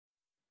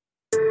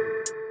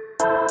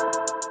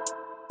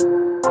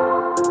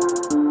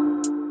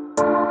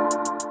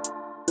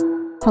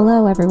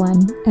Hello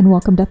everyone, and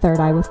welcome to Third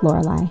Eye with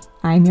Lorelei.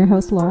 I'm your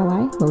host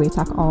Lorelei, where we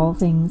talk all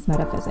things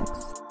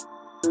metaphysics.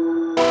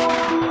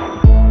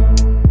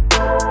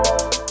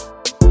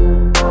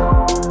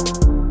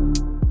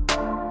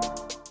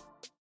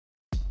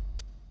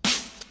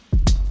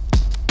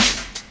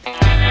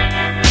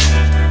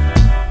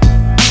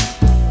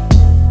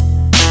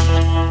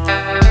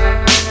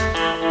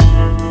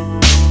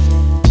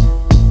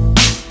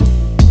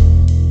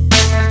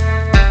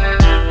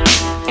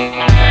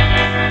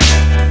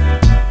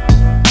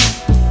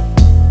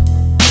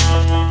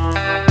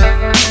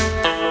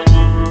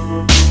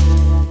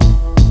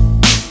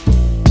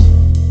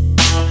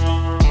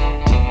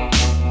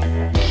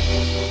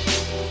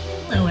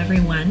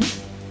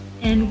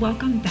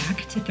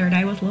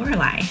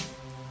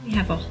 We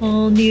have a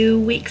whole new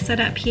week set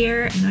up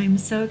here, and I'm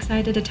so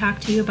excited to talk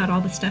to you about all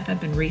the stuff I've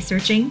been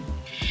researching.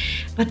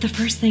 But the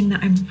first thing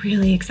that I'm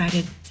really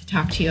excited to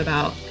talk to you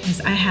about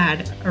is I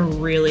had a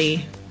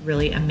really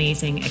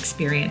amazing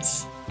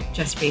experience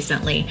just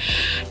recently,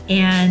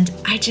 and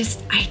I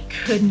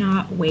could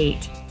not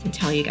wait to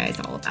tell you guys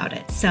all about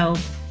it. So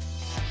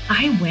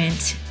I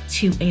went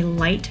to a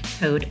light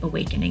code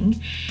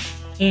awakening,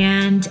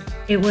 and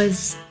it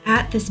was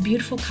at this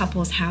beautiful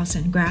couple's house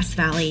in Grass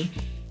Valley.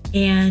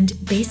 And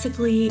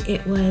basically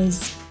it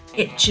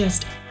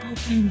just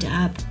opened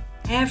up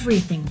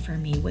everything for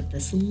me with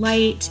this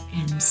light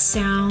and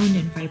sound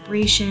and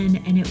vibration.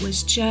 And it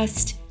was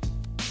just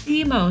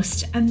the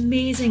most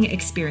amazing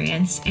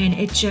experience. And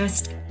it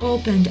just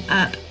opened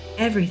up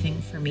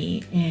everything for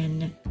me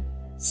in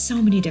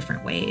so many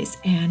different ways.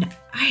 And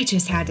I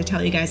just had to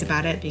tell you guys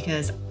about it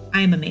because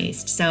I'm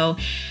amazed. So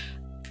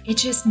it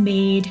just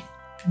made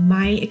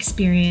my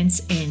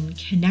experience in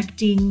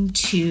connecting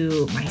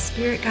to my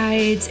spirit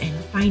guides and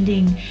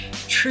finding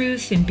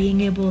truth and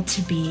being able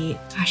to be,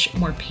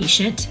 more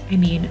patient. I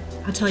mean,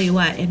 I'll tell you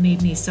what, it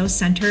made me so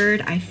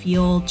centered. I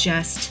feel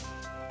just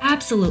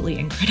absolutely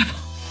incredible.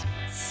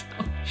 So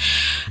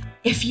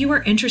if you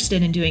are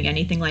interested in doing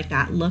anything like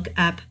that, look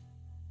up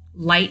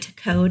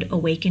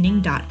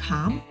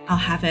lightcodeawakening.com. I'll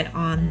have it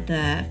on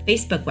the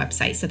Facebook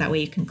website so that way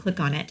you can click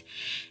on it.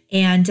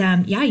 And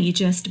you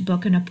just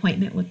book an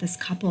appointment with this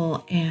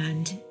couple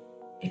and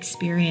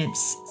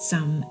experience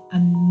some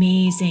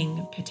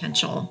amazing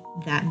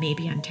potential that may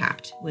be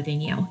untapped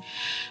within you.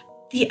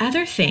 The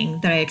other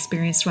thing that I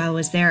experienced while I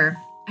was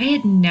there, I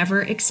had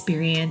never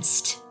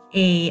experienced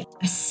a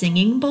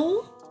singing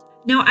bowl.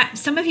 Now,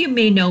 some of you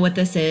may know what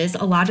this is.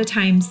 A lot of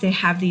times they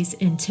have these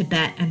in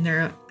Tibet, and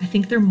I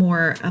think they're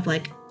more of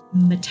like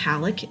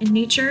metallic in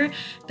nature.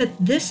 But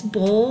this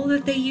bowl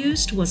that they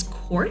used was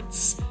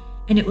quartz,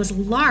 and it was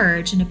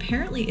large, and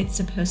apparently it's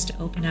supposed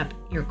to open up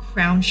your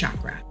crown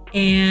chakra.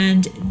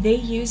 And they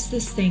used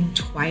this thing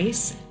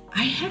twice.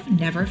 I have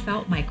never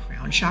felt my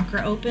crown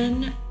chakra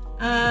open.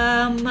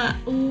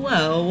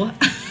 Whoa.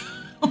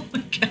 Oh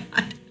my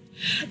God.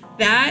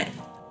 That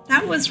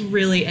was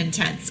really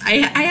intense. I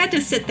had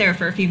to sit there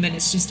for a few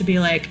minutes just to be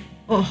like,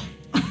 oh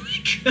my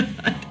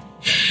God.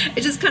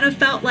 It just kind of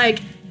felt like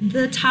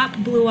the top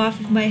blew off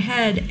of my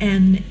head,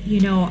 and,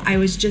 I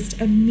was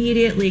just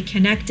immediately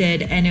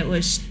connected, and it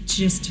was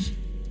just,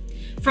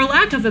 for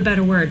lack of a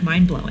better word,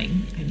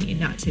 mind-blowing. I mean,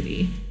 not to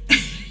be.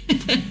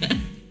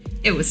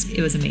 It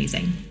was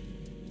amazing.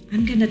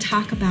 I'm going to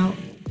talk about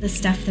the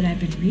stuff that I've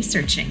been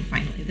researching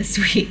finally this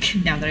week.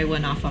 Now that I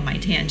went off on my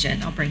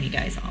tangent, I'll bring you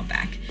guys all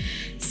back.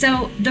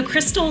 So the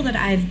crystal that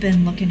I've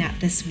been looking at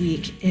this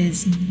week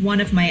is one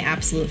of my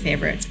absolute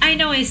favorites. I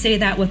know I say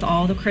that with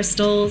all the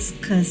crystals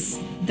because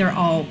they're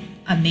all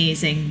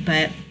amazing,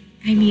 but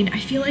I mean, I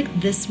feel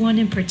like this one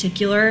in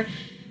particular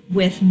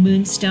with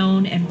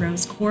moonstone and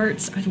rose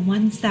quartz are the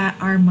ones that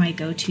are my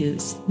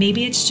go-tos.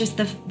 Maybe it's just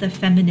the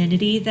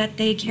femininity that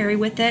they carry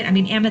with it. I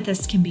mean,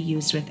 amethyst can be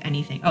used with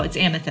anything. Oh, it's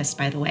amethyst,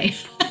 by the way.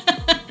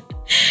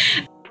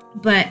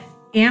 But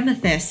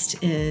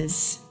amethyst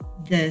is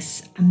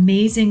this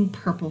amazing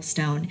purple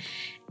stone,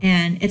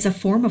 and it's a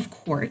form of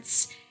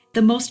quartz.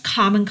 The most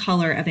common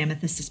color of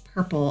amethyst is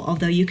purple,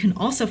 although you can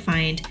also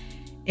find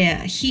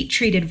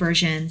heat-treated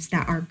versions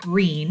that are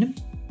green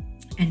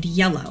and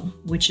yellow,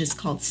 which is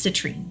called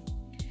citrine.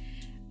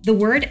 The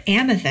word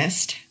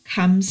amethyst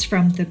comes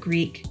from the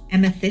Greek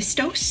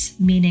amethystos,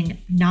 meaning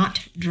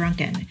not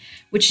drunken,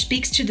 which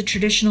speaks to the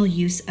traditional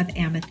use of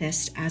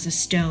amethyst as a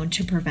stone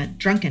to prevent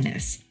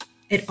drunkenness.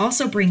 It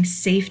also brings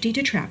safety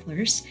to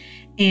travelers,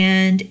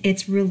 and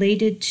it's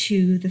related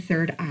to the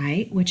third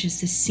eye, which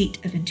is the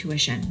seat of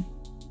intuition.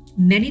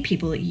 Many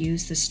people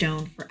use the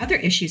stone for other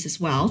issues as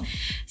well,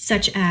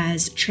 such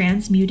as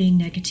transmuting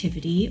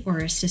negativity or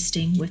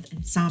assisting with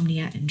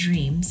insomnia and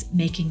dreams,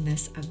 making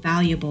this a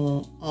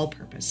valuable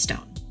all-purpose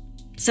stone.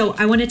 So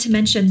I wanted to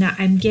mention that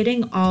I'm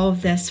getting all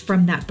of this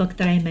from that book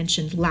that I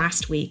mentioned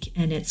last week,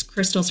 and it's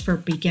Crystals for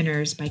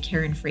Beginners by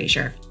Karen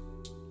Fraser.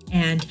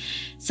 And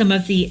some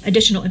of the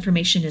additional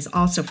information is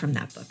also from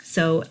that book.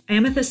 So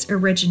amethyst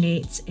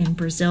originates in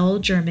Brazil,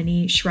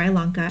 Germany, Sri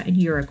Lanka, and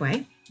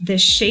Uruguay. The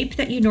shape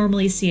that you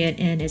normally see it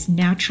in is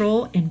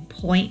natural in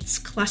points,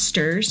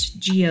 clusters,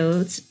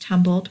 geodes,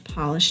 tumbled,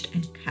 polished,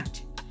 and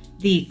cut.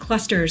 The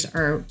clusters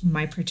are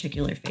my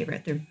particular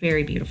favorite. They're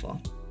very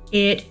beautiful.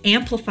 It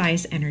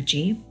amplifies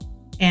energy.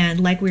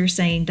 And like we were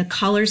saying, the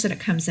colors that it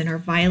comes in are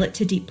violet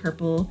to deep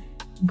purple,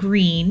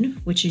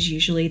 green, which is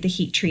usually the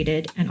heat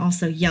treated, and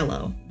also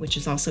yellow, which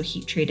is also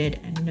heat treated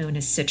and known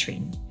as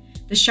citrine.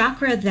 The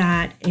chakra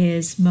that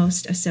is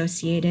most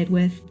associated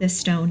with this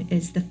stone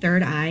is the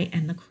third eye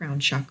and the crown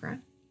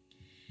chakra.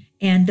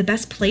 And the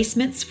best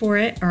placements for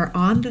it are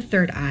on the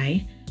third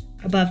eye,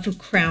 above the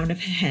crown of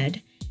the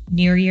head,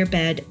 near your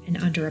bed, and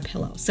under a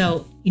pillow.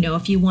 So,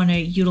 if you want to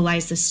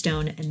utilize the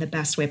stone in the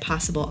best way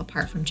possible,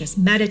 apart from just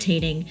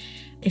meditating,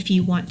 if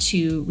you want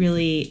to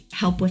really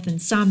help with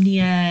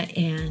insomnia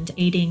and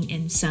aiding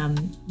in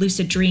some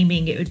lucid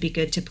dreaming, it would be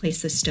good to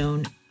place the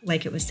stone,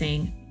 like it was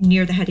saying,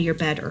 near the head of your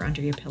bed or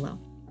under your pillow.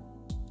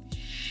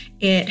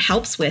 It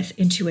helps with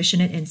intuition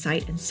and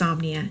insight,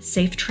 insomnia,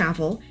 safe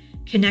travel,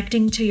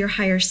 connecting to your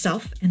higher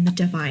self and the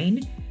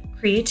divine,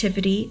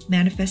 creativity,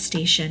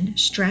 manifestation,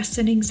 stress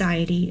and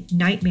anxiety,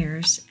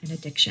 nightmares, and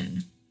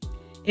addiction.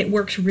 It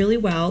works really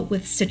well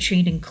with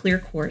citrine and clear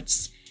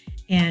quartz.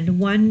 And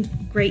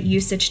one great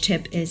usage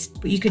tip is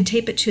you can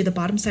tape it to the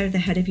bottom side of the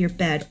head of your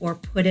bed or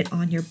put it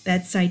on your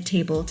bedside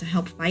table to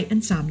help fight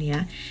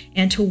insomnia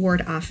and to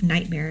ward off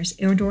nightmares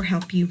and/or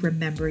help you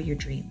remember your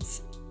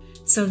dreams.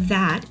 So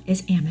that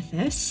is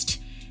amethyst.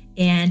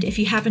 And if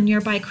you have a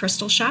nearby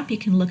crystal shop, you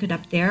can look it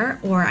up there,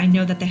 or I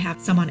know that they have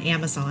some on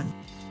Amazon.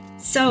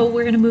 So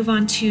we're going to move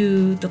on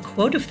to the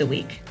quote of the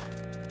week.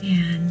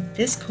 And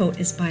this quote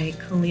is by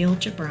Khalil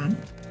Gibran.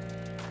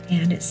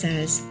 And it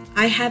says,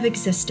 "I have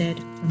existed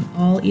from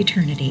all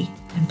eternity,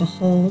 and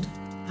behold,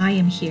 I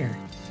am here,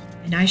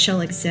 and I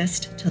shall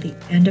exist till the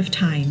end of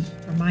time,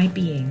 for my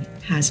being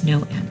has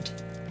no end."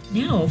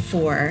 Now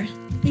for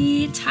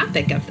the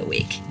topic of the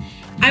week.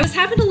 I was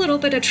having a little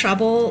bit of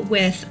trouble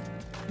with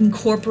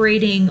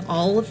incorporating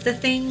all of the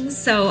things.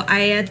 So I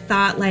had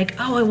thought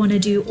I want to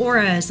do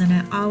auras,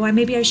 and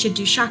maybe I should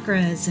do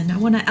chakras, and I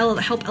want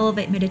to help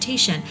elevate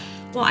meditation.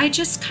 Well, I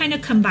just kind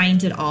of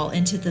combined it all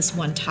into this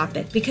one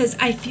topic because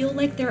I feel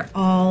like they're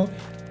all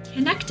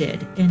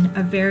connected in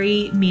a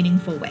very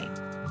meaningful way.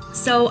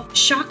 So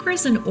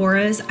chakras and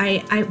auras,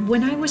 I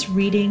when I was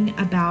reading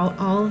about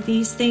all of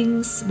these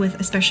things,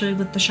 especially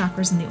with the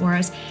chakras and the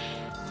auras,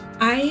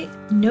 I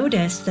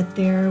noticed that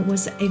there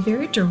was a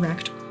very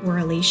direct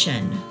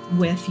correlation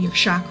with your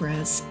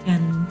chakras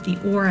and the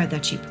aura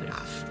that you put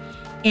off.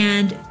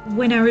 And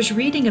when I was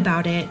reading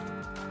about it,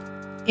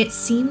 it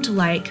seemed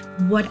like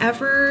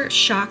whatever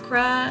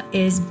chakra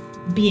is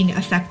being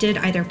affected,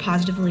 either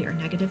positively or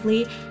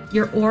negatively,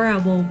 your aura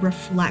will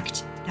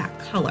reflect that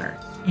color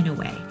in a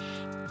way.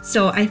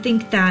 So I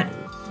think that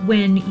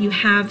when you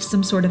have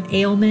some sort of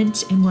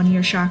ailment in one of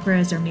your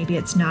chakras, or maybe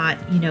it's not,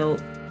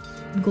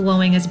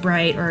 glowing as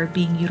bright or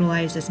being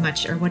utilized as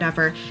much or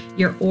whatever,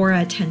 your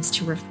aura tends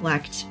to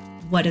reflect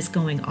what is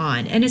going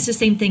on. And it's the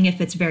same thing if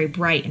it's very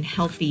bright and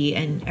healthy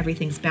and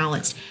everything's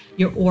balanced,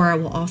 your aura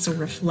will also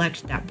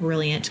reflect that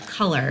brilliant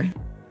color.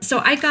 So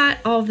I got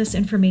all this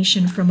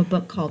information from a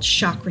book called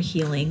Chakra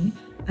Healing,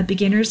 A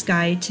Beginner's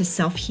Guide to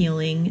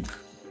Self-Healing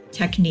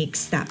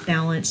Techniques That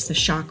Balance the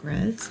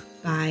Chakras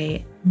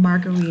by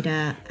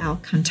Margarita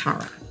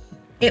Alcantara.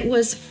 It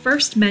was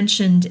first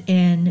mentioned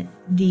in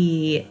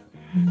the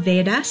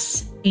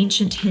Vedas,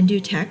 ancient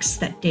Hindu texts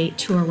that date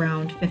to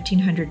around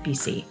 1500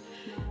 BC.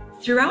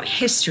 Throughout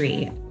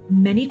history,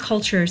 many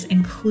cultures,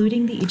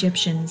 including the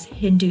Egyptians,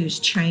 Hindus,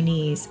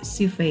 Chinese,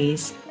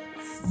 Sufis,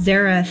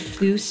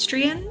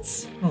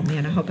 Zarathustrians,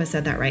 I hope I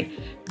said that right,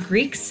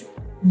 Greeks,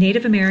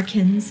 Native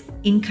Americans,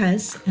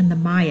 Incas, and the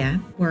Maya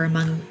were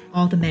among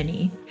all the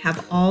many,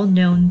 have all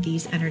known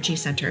these energy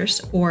centers,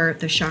 or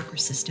the chakra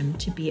system,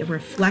 to be a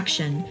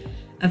reflection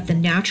of the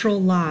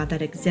natural law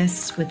that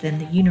exists within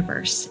the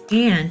universe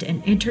and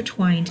an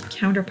intertwined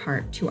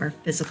counterpart to our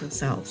physical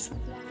selves.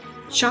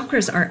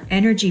 Chakras are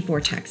energy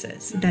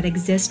vortexes that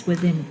exist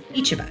within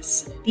each of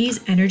us.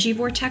 These energy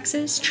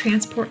vortexes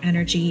transport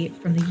energy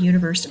from the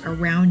universe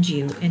around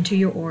you into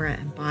your aura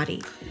and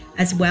body,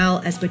 as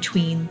well as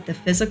between the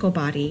physical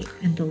body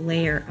and the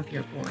layer of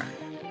your aura.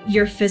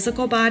 Your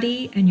physical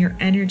body and your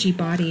energy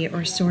body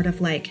are sort of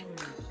like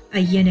a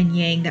yin and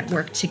yang that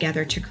work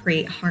together to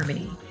create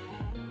harmony.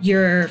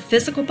 Your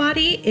physical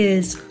body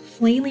is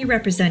plainly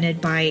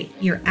represented by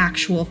your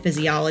actual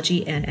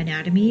physiology and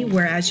anatomy,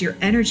 whereas your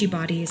energy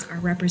bodies are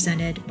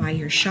represented by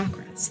your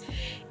chakras.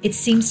 It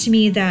seems to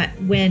me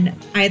that when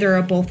either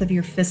or both of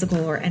your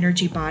physical or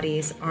energy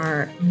bodies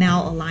are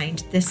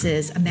malaligned, this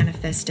is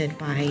manifested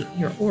by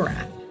your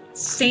aura.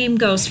 Same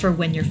goes for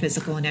when your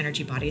physical and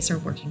energy bodies are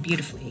working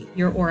beautifully.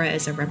 Your aura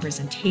is a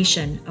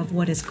representation of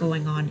what is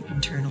going on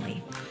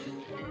internally.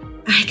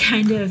 I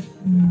kind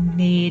of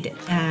made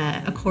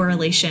a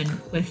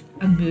correlation with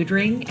a mood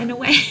ring in a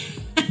way.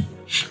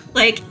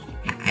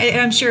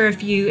 I'm sure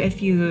if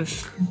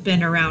you've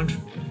been around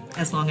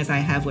as long as I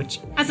have, which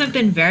hasn't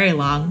been very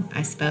long,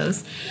 I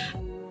suppose,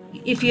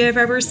 if you have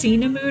ever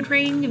seen a mood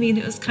ring, I mean,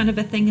 it was kind of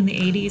a thing in the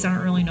 80s. I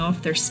don't really know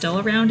if they're still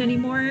around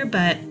anymore,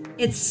 but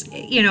it's,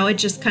 it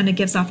just kind of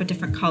gives off a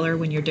different color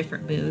when you're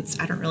different moods.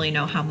 I don't really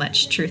know how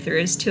much truth there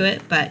is to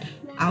it, but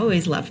I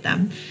always love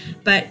them.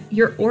 But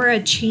your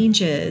aura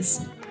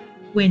changes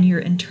when your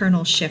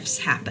internal shifts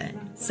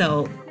happen.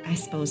 So I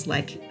suppose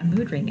like a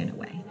mood ring in a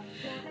way.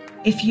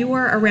 If you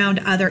are around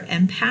other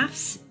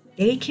empaths,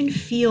 they can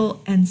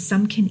feel and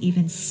some can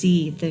even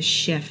see this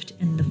shift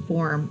in the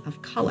form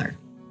of color.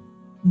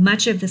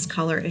 Much of this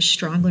color is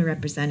strongly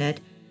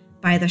represented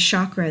by the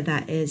chakra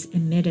that is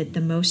emitted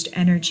the most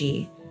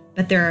energy,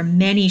 but there are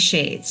many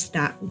shades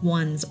that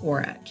one's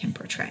aura can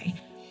portray,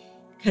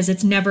 because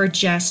it's never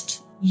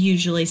just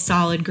usually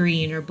solid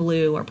green or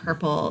blue or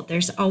purple.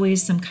 There's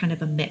always some kind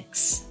of a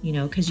mix,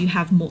 because you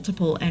have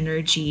multiple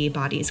energy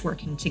bodies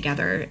working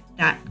together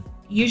that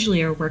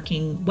usually are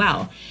working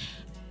well.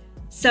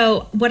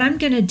 So what I'm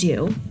going to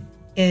do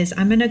is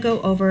I'm going to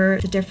go over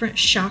the different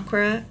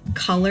chakra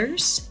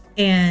colors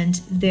and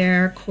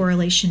their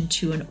correlation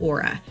to an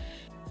aura.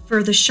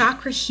 For the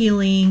chakra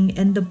healing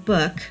in the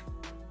book,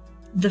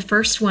 the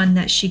first one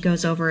that she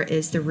goes over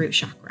is the root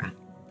chakra.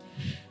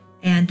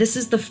 And this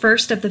is the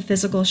first of the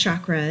physical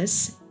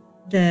chakras,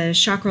 the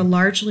chakra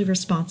largely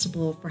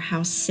responsible for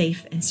how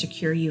safe and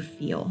secure you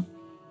feel.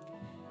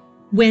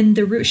 When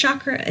the root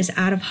chakra is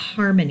out of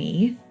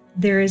harmony,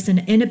 there is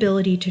an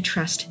inability to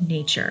trust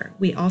nature.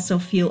 We also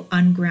feel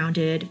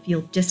ungrounded,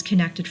 feel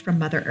disconnected from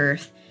Mother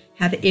Earth,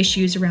 have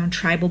issues around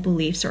tribal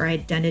beliefs or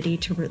identity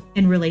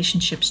in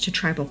relationships to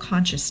tribal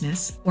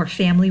consciousness or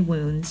family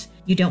wounds.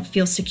 You don't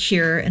feel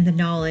secure in the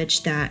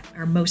knowledge that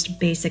our most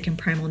basic and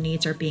primal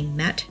needs are being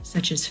met,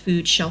 such as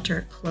food,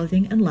 shelter,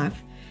 clothing, and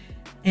love.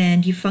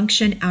 And you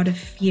function out of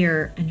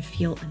fear and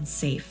feel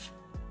unsafe.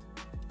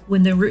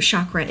 When the root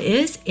chakra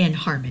is in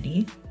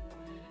harmony,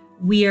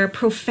 we are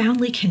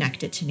profoundly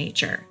connected to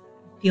nature,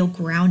 feel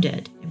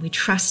grounded, and we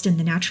trust in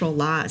the natural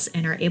laws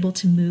and are able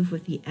to move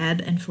with the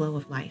ebb and flow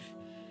of life.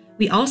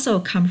 We also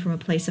come from a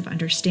place of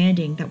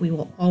understanding that we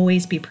will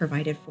always be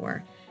provided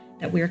for,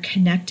 that we are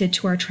connected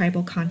to our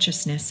tribal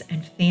consciousness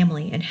and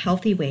family in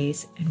healthy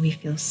ways, and we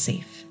feel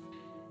safe.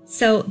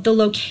 So the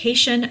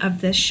location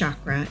of this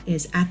chakra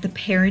is at the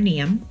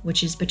perineum,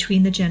 which is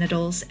between the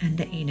genitals and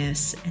the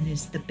anus and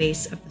is the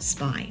base of the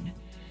spine.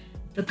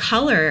 The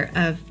color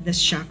of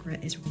this chakra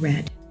is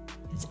red.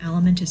 Its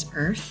element is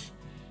earth.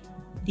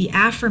 The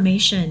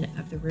affirmation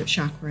of the root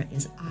chakra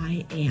is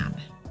I am.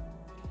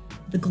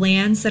 The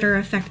glands that are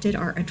affected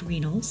are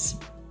adrenals.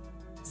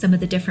 Some of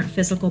the different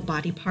physical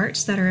body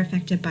parts that are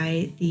affected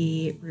by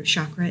the root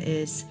chakra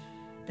is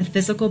the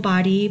physical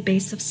body,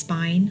 base of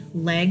spine,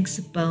 legs,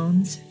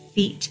 bones,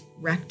 feet,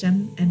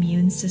 rectum,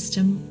 immune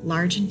system,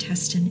 large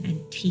intestine, and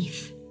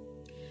teeth.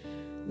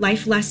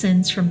 Life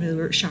lessons from the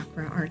root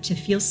chakra are to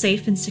feel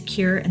safe and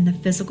secure in the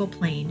physical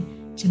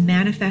plane, to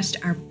manifest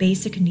our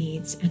basic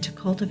needs, and to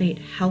cultivate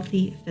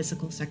healthy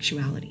physical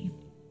sexuality.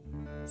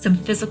 Some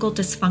physical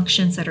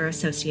dysfunctions that are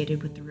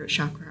associated with the root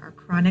chakra are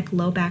chronic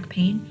low back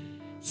pain,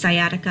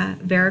 sciatica,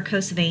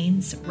 varicose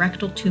veins,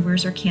 rectal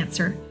tumors or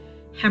cancer,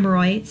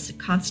 hemorrhoids,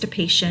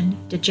 constipation,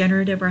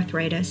 degenerative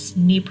arthritis,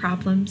 knee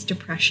problems,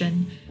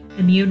 depression,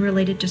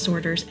 immune-related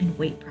disorders, and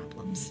weight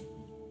problems.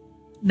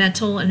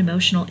 Mental and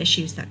emotional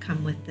issues that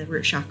come with the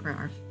root chakra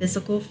are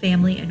physical,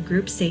 family, and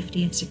group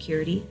safety and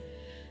security,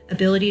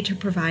 ability to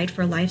provide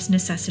for life's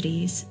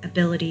necessities,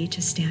 ability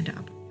to stand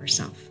up for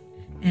self.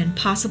 And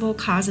possible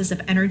causes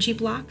of energy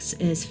blocks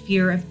is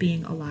fear of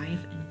being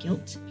alive and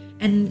guilt.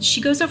 And she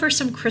goes over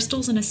some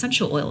crystals and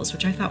essential oils,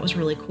 which I thought was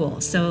really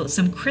cool. So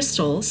some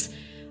crystals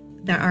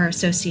that are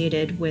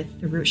associated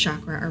with the root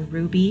chakra are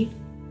ruby,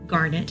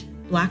 garnet,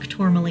 black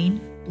tourmaline,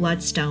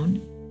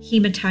 bloodstone,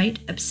 hematite,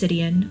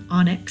 obsidian,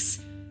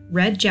 onyx,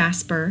 red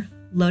jasper,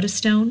 lotus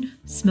stone,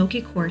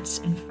 smoky quartz,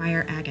 and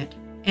fire agate.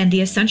 And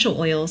the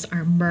essential oils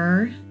are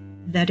myrrh,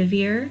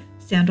 vetiver,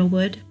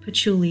 sandalwood,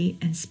 patchouli,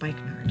 and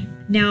spikenard.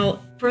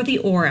 Now, for the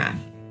aura.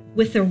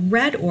 With the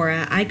red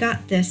aura, I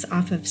got this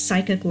off of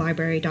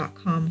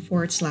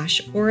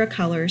psychiclibrary.com/aura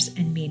colors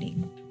and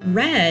meaning.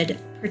 Red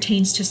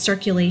pertains to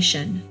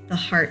circulation, the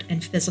heart,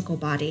 and physical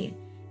body.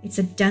 It's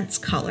a dense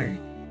color.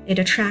 It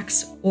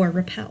attracts or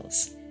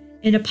repels.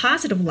 In a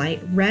positive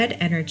light, red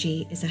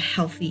energy is a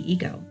healthy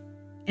ego.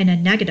 In a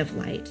negative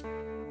light,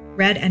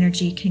 red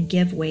energy can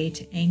give way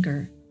to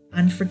anger,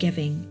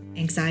 unforgiving,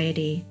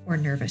 anxiety, or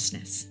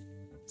nervousness.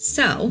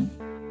 So,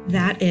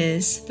 that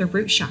is the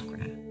root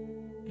chakra.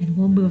 And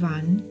we'll move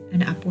on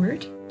and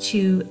upward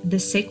to the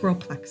sacral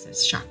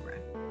plexus chakra.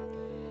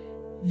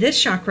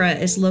 This chakra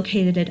is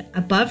located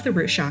above the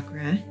root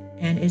chakra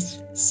and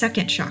is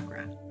second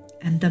chakra,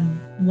 and the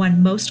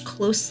one most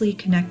closely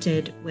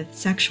connected with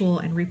sexual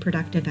and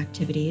reproductive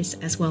activities,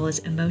 as well as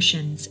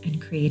emotions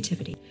and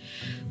creativity.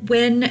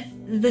 When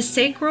the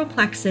sacral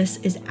plexus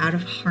is out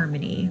of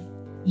harmony,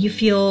 you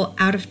feel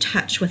out of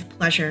touch with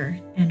pleasure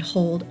and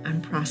hold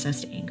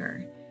unprocessed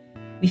anger.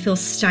 We feel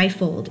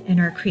stifled in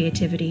our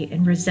creativity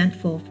and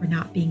resentful for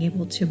not being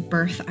able to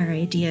birth our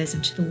ideas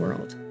into the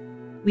world.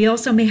 We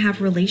also may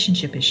have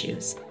relationship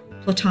issues.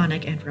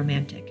 platonic and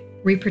romantic,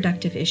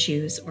 reproductive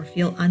issues, or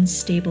feel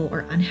unstable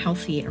or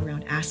unhealthy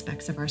around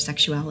aspects of our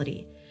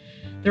sexuality.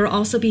 There will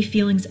also be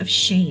feelings of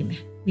shame.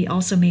 We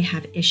also may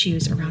have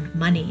issues around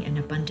money and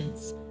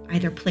abundance,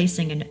 either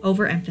placing an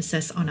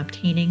overemphasis on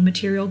obtaining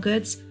material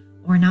goods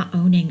or not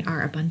owning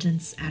our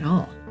abundance at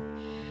all.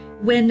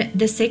 When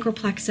the sacral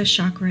plexus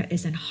chakra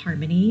is in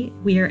harmony,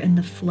 we are in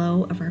the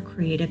flow of our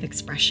creative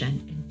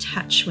expression, in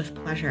touch with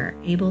pleasure,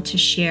 able to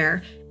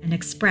share and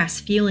express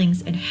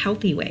feelings in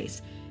healthy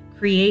ways,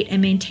 create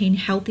and maintain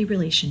healthy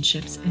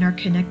relationships, and are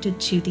connected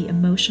to the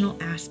emotional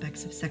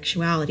aspects of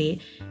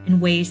sexuality in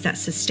ways that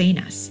sustain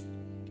us.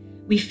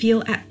 We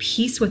feel at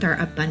peace with our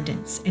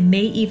abundance and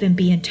may even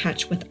be in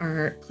touch with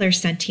our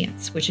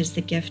clairsentience, which is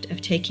the gift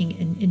of taking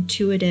in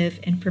intuitive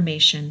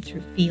information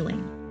through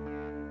feeling.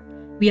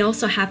 We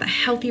also have a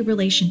healthy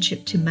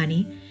relationship to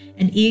money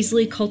and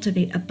easily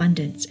cultivate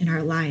abundance in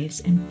our lives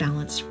in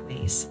balanced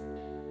ways.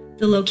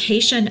 The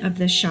location of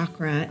this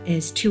chakra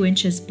is 2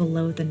 inches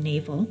below the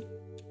navel.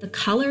 The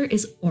color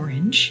is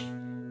orange.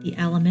 The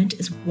element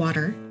is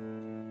water.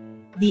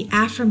 The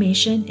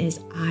affirmation is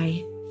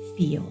I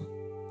feel.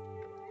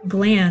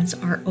 Glands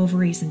are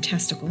ovaries and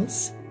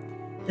testicles.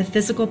 The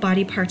physical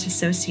body parts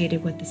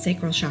associated with the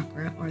sacral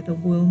chakra are the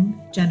womb,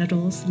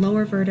 genitals,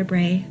 lower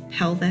vertebrae,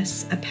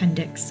 pelvis,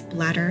 appendix,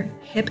 bladder,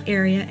 hip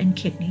area, and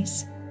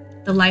kidneys.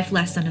 The life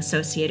lesson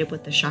associated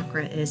with the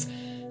chakra is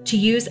to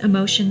use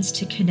emotions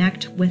to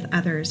connect with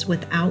others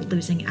without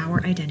losing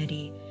our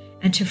identity,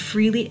 and to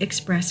freely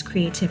express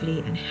creativity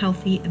and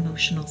healthy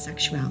emotional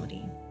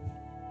sexuality.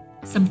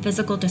 Some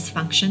physical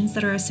dysfunctions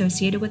that are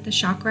associated with the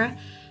chakra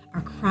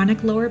are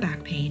chronic lower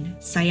back pain,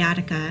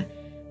 sciatica,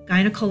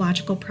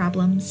 gynecological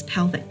problems,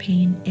 pelvic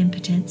pain,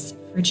 impotence,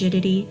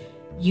 frigidity,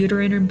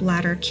 uterine and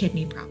bladder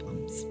kidney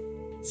problems.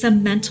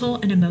 Some mental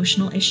and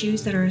emotional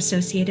issues that are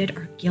associated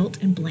are guilt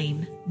and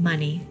blame,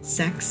 money,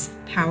 sex,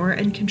 power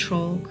and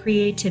control,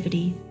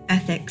 creativity,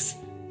 ethics,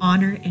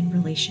 honor, and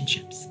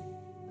relationships.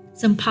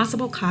 Some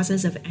possible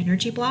causes of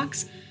energy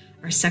blocks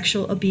are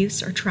sexual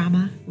abuse or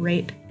trauma,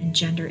 rape, and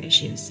gender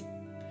issues.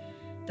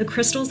 The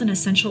crystals and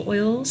essential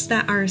oils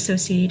that are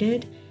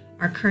associated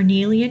are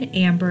carnelian,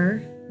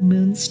 amber,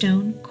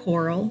 moonstone,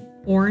 coral,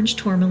 orange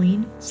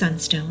tourmaline,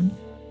 sunstone.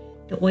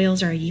 The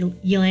oils are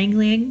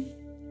ylang-ylang,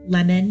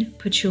 lemon,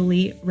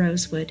 patchouli,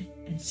 rosewood,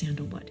 and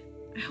sandalwood.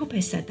 I hope I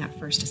said that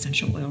first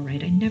essential oil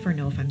right. I never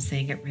know if I'm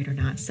saying it right or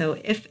not. So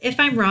if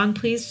I'm wrong,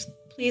 please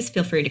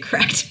feel free to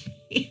correct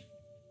me.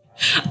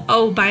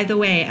 Oh, by the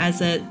way,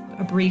 as a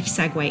brief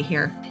segue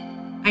here,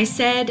 I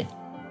said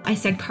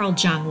Carl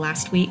Jung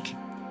last week,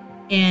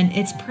 and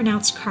it's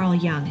pronounced Carl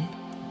Jung.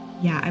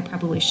 Yeah, I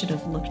probably should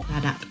have looked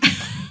that up.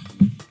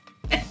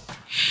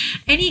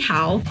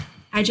 Anyhow,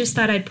 I just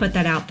thought I'd put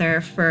that out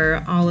there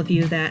for all of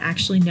you that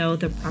actually know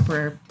the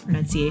proper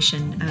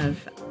pronunciation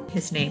of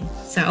his name.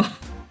 So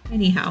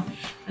anyhow,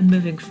 I'm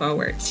moving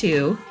forward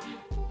to,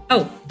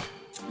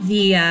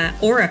 the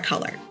aura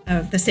color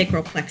of the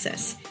sacral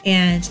plexus.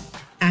 And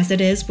as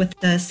it is with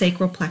the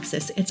sacral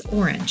plexus, it's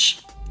orange.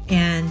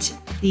 And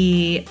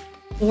the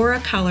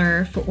aura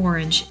color for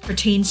orange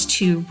pertains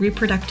to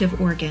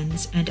reproductive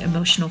organs and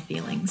emotional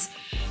feelings.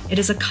 It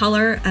is a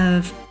color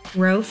of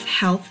growth,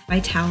 health,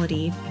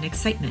 vitality, and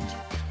excitement.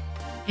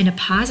 In a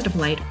positive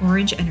light,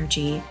 orange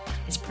energy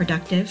is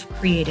productive,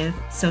 creative,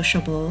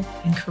 sociable,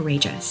 and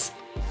courageous.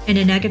 In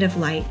a negative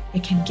light,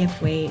 it can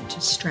give way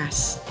to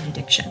stress and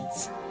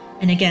addictions.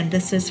 And again,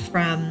 this is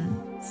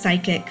from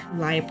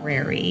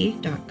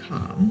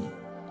psychiclibrary.com.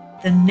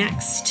 The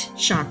next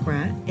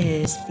chakra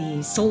is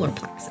the solar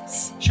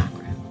plexus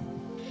chakra.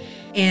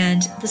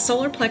 And the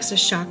solar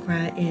plexus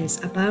chakra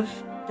is above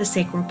the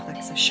sacral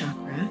plexus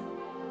chakra.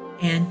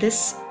 And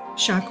this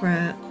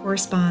chakra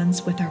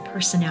corresponds with our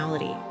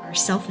personality, our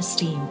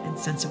self-esteem, and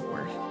sense of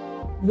worth.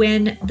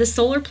 When the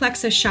solar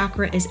plexus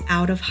chakra is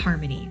out of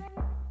harmony,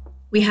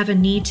 we have a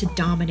need to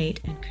dominate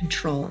and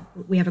control.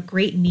 We have a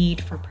great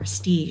need for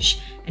prestige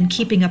and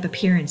keeping up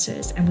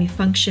appearances, and we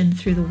function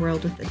through the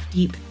world with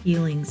deep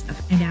feelings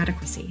of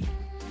inadequacy.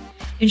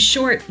 In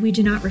short, we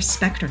do not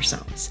respect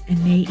ourselves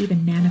and may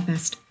even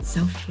manifest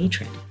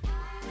self-hatred.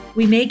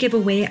 We may give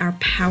away our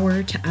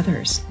power to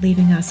others,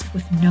 leaving us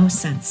with no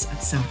sense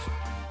of self.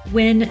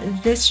 When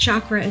this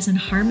chakra is in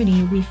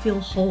harmony, we feel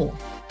whole,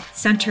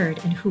 centered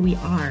in who we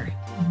are,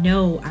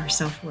 know our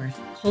self-worth,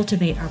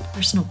 cultivate our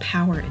personal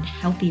power in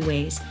healthy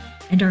ways,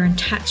 and are in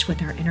touch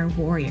with our inner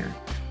warrior.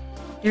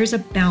 There's a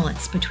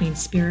balance between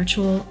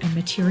spiritual and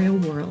material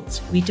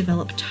worlds. We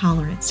develop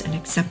tolerance and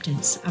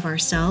acceptance of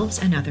ourselves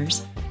and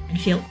others and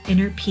feel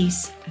inner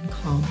peace and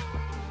calm.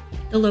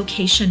 The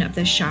location of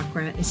this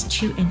chakra is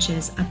 2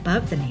 inches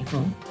above the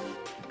navel.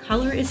 The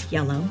color is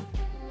yellow.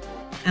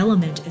 The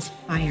element is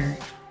fire.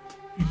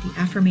 And the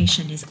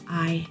affirmation is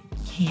I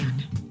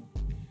can.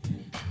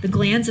 The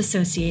glands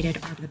associated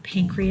are the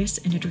pancreas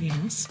and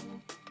adrenals.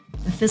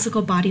 The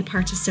physical body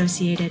parts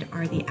associated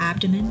are the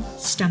abdomen,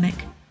 stomach,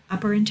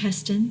 upper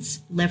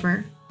intestines,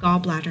 liver,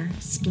 gallbladder,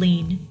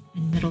 spleen,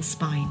 and middle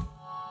spine.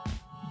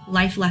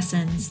 Life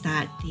lessons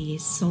that the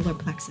solar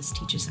plexus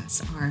teaches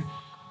us are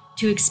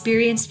to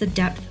experience the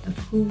depth of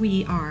who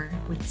we are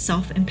with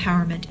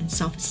self-empowerment and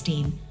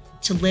self-esteem,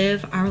 to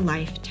live our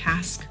life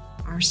task,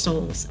 our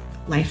soul's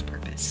life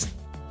purpose.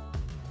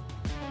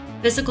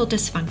 Physical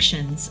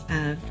dysfunctions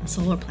of the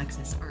solar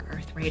plexus are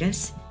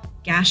arthritis,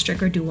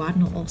 gastric or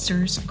duodenal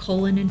ulcers,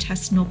 colon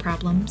intestinal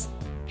problems,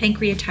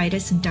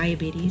 pancreatitis and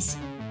diabetes,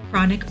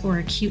 chronic or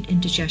acute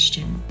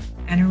indigestion,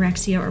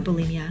 anorexia or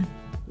bulimia,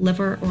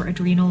 liver or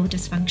adrenal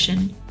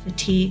dysfunction,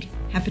 fatigue,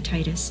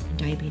 hepatitis, and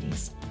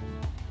diabetes.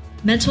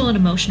 Mental and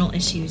emotional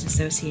issues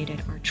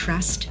associated are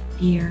trust,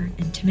 fear,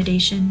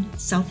 intimidation,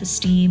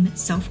 self-esteem,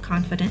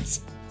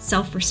 self-confidence,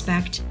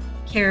 self-respect,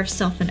 care of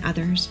self and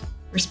others,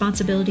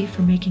 responsibility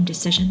for making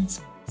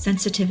decisions,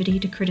 sensitivity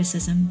to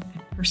criticism,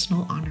 and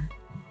personal honor.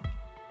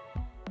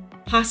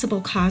 Possible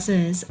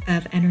causes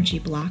of energy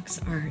blocks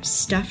are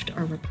stuffed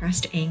or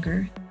repressed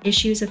anger,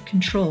 issues of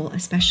control,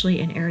 especially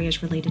in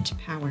areas related to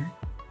power.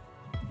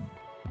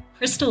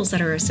 Crystals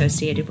that are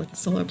associated with the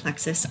solar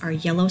plexus are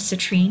yellow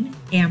citrine,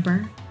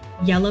 amber,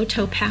 yellow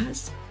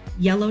topaz,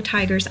 yellow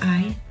tiger's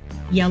eye,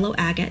 yellow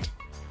agate,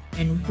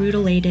 and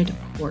rutilated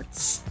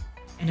quartz.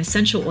 And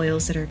essential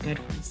oils that are good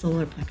for the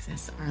solar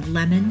plexus are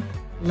lemon,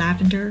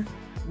 lavender,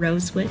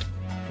 rosewood,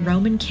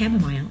 Roman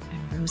chamomile,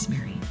 and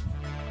rosemary.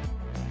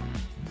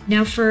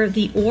 Now for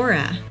the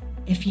aura,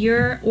 if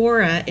your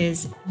aura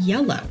is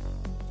yellow,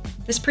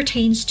 this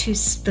pertains to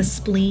the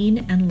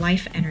spleen and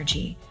life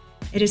energy.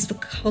 It is the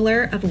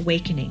color of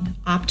awakening,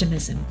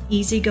 optimism,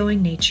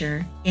 easygoing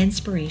nature,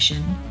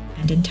 inspiration,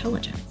 and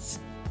intelligence.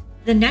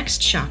 The next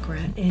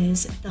chakra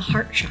is the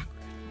heart chakra.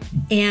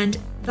 And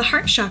the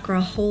heart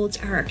chakra holds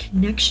our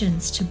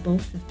connections to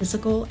both the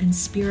physical and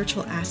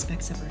spiritual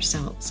aspects of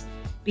ourselves.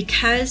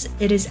 Because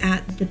it is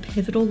at the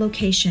pivotal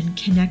location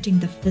connecting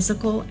the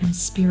physical and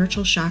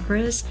spiritual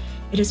chakras,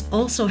 it is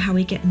also how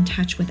we get in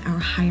touch with our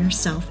higher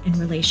self in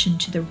relation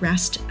to the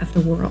rest of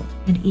the world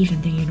and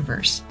even the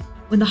universe.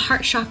 When the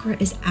heart chakra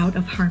is out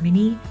of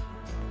harmony,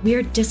 we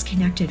are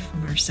disconnected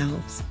from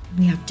ourselves.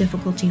 We have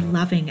difficulty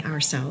loving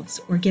ourselves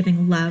or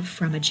giving love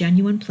from a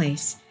genuine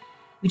place.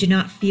 We do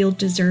not feel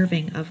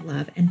deserving of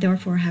love and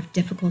therefore have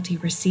difficulty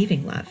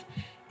receiving love,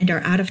 and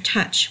are out of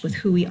touch with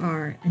who we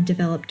are and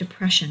develop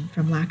depression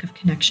from lack of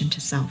connection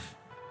to self.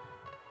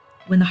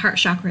 When the heart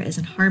chakra is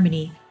in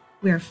harmony,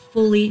 we are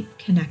fully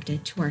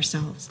connected to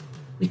ourselves.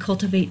 We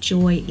cultivate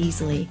joy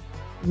easily,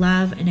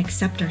 love and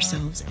accept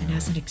ourselves, and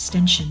as an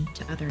extension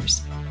to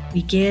others.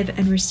 We give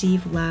and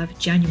receive love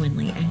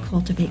genuinely and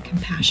cultivate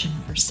compassion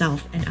for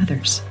self and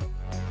others.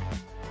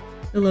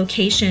 The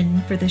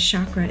location for this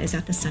chakra is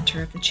at the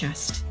center of the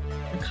chest.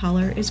 The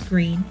color is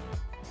green.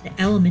 The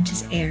element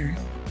is air.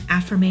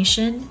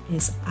 Affirmation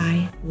is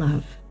I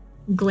love.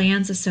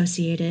 Glands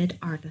associated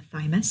are the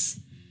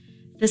thymus.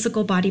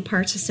 Physical body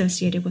parts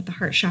associated with the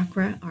heart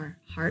chakra are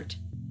heart,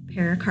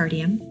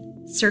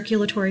 pericardium,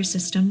 circulatory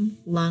system,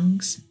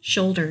 lungs,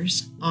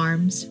 shoulders,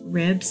 arms,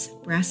 ribs,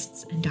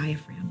 breasts, and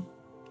diaphragm.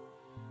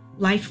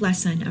 Life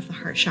lesson of the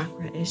heart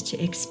chakra is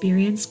to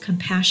experience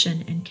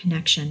compassion and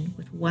connection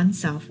with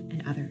oneself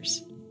and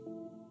others.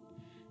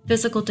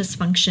 Physical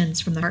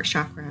dysfunctions from the heart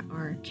chakra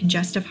are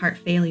congestive heart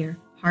failure,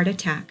 heart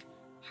attack,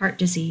 heart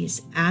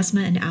disease,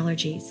 asthma and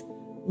allergies,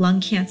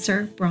 lung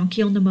cancer,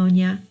 bronchial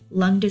pneumonia,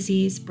 lung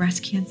disease,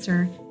 breast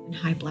cancer, and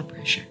high blood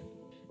pressure.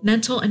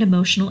 Mental and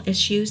emotional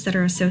issues that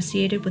are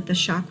associated with the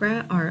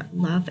chakra are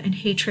love and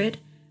hatred,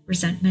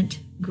 resentment,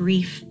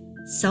 grief,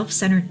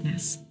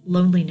 self-centeredness,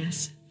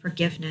 loneliness,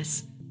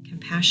 forgiveness,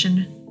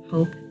 compassion,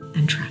 hope,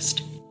 and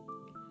trust.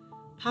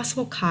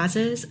 Possible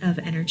causes of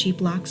energy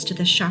blocks to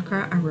this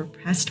chakra are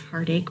repressed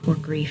heartache or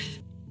grief.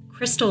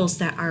 Crystals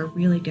that are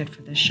really good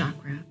for this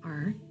chakra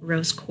are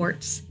rose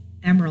quartz,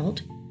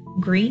 emerald,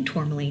 green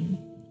tourmaline,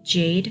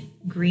 jade,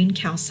 green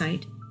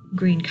calcite,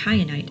 green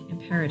kyanite,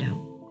 and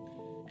peridot.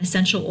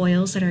 Essential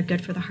oils that are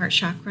good for the heart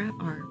chakra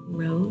are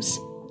rose,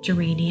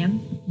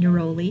 geranium,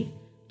 neroli,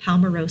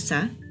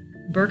 palmarosa,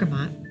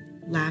 bergamot,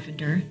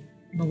 lavender,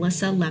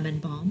 Melissa lemon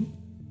balm,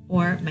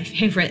 or my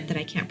favorite that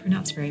I can't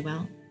pronounce very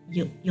well,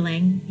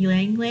 ylang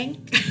ylang.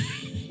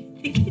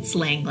 I think it's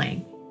lang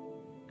lang.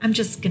 I'm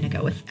just gonna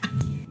go with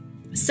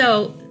that.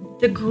 So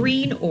the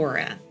green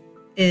aura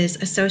is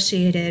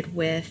associated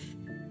with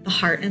the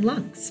heart and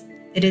lungs.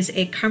 It is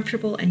a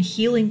comfortable and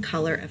healing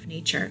color of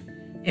nature.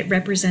 It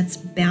represents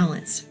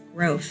balance,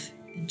 growth,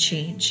 and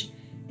change.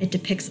 It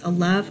depicts a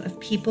love of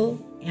people,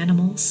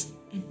 animals,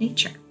 and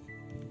nature.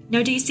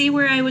 Now, do you see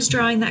where I was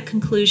drawing that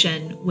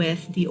conclusion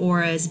with the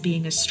aura as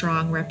being a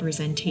strong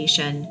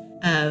representation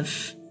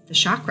of the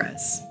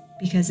chakras?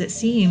 Because it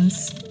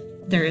seems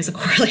there is a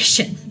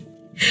correlation.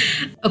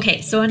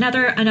 Okay, so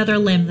another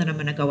limb that I'm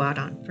going to go out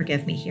on.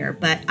 Forgive me here,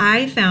 but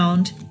I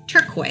found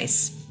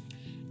turquoise.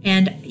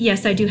 And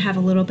yes, I do have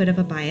a little bit of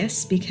a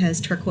bias because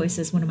turquoise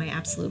is one of my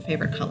absolute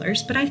favorite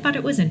colors, but I thought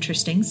it was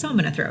interesting, so I'm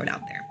going to throw it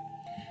out there.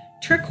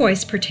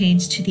 Turquoise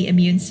pertains to the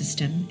immune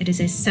system. It is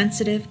a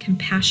sensitive,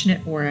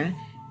 compassionate aura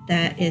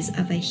that is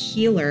of a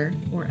healer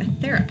or a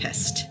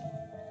therapist.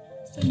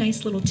 It's a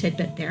nice little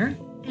tidbit there,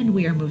 and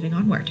we are moving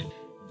onward.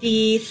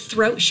 The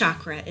throat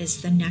chakra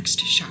is the next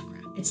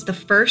chakra. It's the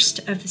first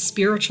of the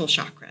spiritual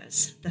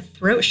chakras. The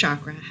throat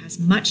chakra has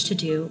much to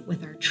do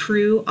with our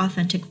true,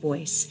 authentic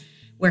voice,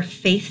 where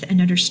faith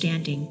and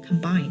understanding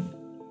combine.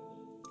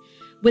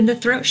 When the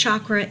throat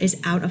chakra is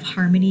out of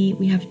harmony,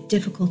 we have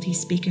difficulty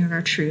speaking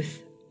our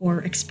truth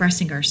or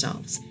expressing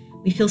ourselves.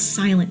 We feel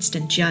silenced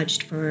and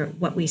judged for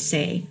what we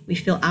say. We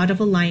feel out of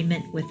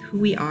alignment with who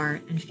we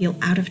are and feel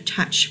out of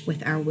touch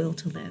with our will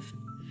to live.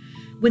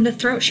 When the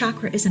throat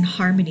chakra is in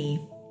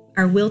harmony,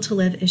 our will to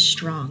live is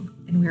strong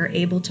and we are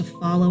able to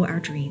follow our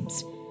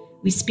dreams.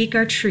 We speak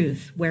our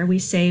truth where we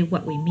say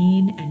what we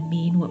mean and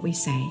mean what we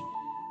say.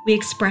 We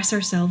express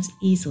ourselves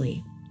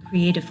easily,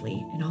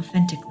 creatively, and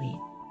authentically.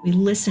 We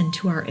listen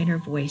to our inner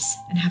voice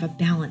and have a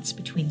balance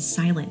between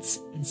silence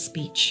and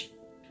speech.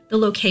 The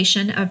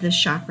location of this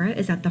chakra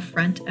is at the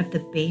front of the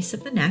base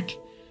of the neck,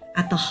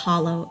 at the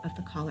hollow of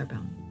the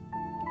collarbone.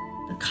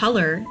 The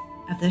color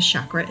of this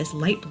chakra is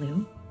light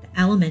blue. The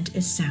element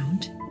is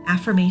sound.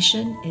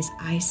 Affirmation is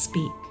I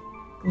speak.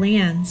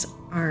 Glands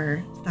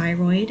are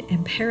thyroid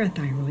and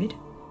parathyroid.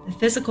 The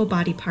physical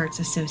body parts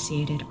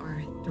associated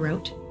are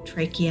throat,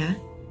 trachea,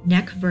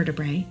 neck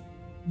vertebrae,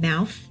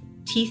 mouth,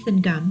 teeth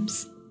and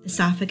gums,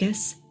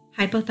 esophagus,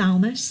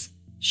 hypothalamus,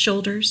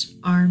 shoulders,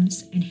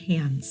 arms, and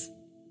hands.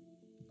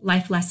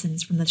 Life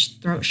lessons from the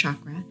throat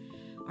chakra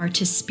are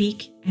to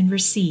speak and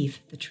receive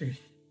the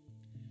truth.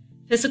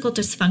 Physical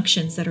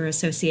dysfunctions that are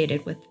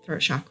associated with the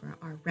throat chakra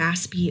are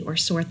raspy or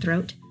sore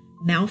throat,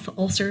 mouth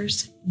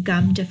ulcers,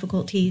 gum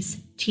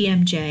difficulties,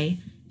 TMJ,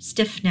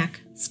 stiff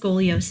neck,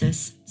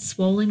 scoliosis,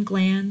 swollen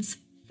glands,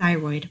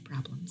 thyroid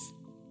problems.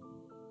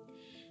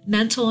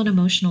 Mental and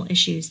emotional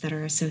issues that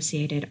are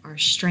associated are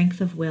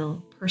strength of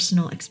will,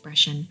 personal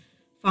expression,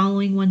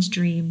 following one's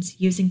dreams,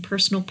 using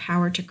personal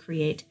power to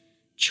create,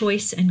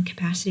 choice and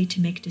capacity to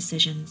make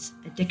decisions,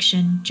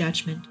 addiction,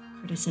 judgment,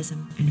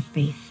 criticism, and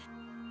faith.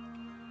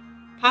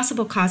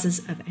 Possible causes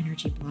of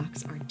energy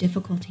blocks are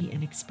difficulty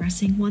in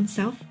expressing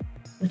oneself,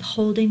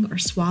 withholding or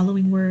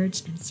swallowing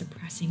words, and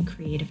suppressing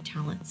creative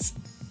talents.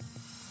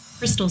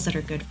 Crystals that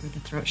are good for the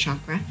throat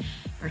chakra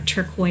are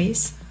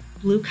turquoise,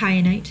 blue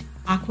kyanite,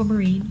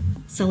 aquamarine,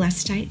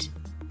 celestite,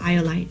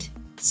 iolite,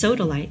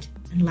 sodalite,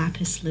 and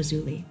lapis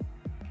lazuli.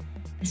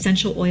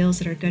 Essential oils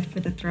that are good for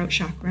the throat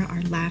chakra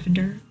are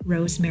lavender,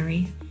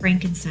 rosemary,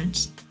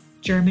 frankincense,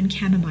 German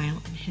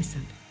chamomile, and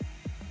hyssop.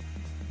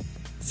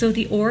 So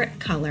the auric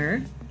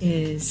color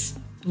is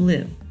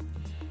blue,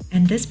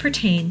 and this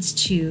pertains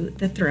to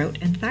the throat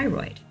and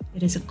thyroid.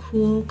 It is a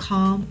cool,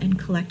 calm, and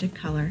collected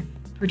color,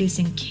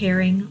 producing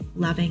caring,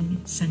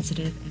 loving,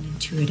 sensitive, and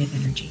intuitive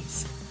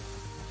energies.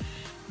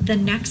 The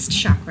next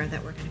chakra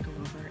that we're going to go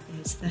over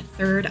is the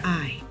third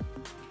eye.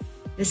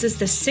 This is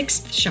the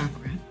sixth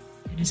chakra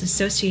and is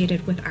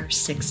associated with our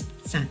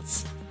sixth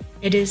sense.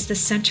 It is the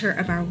center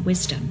of our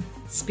wisdom,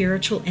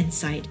 spiritual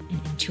insight,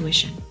 and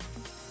intuition.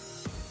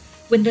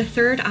 When the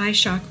third eye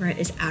chakra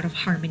is out of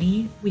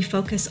harmony, we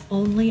focus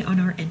only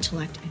on our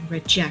intellect and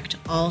reject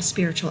all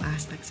spiritual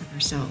aspects of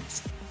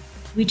ourselves.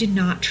 We do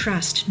not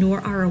trust nor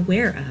are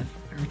aware of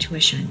our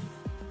intuition.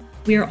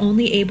 We are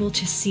only able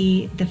to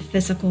see the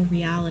physical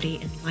reality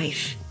in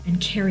life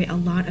and carry a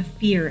lot of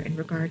fear in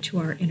regard to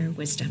our inner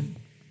wisdom.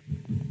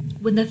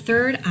 When the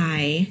third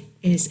eye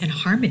is in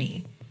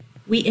harmony,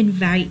 we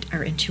invite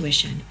our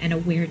intuition and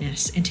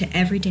awareness into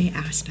everyday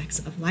aspects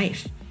of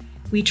life.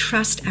 We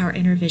trust our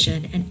inner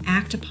vision and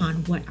act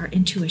upon what our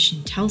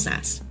intuition tells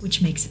us,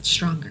 which makes it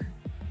stronger.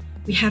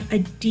 We have a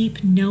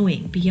deep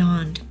knowing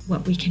beyond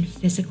what we can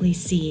physically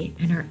see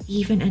and are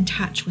even in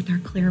touch with our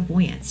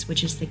clairvoyance,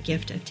 which is the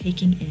gift of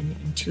taking in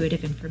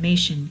intuitive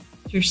information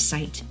through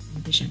sight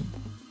and vision.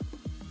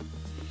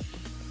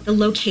 The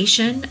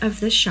location of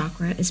this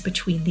chakra is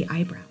between the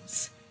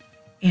eyebrows,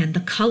 and the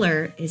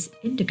color is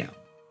indigo.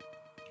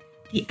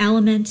 The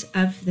element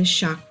of this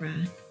chakra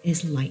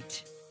is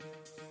light.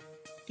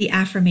 The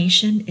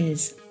affirmation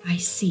is I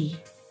see,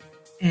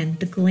 and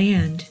the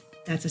gland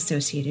that's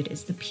associated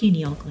is the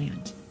pineal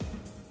gland.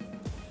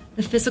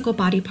 The physical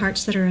body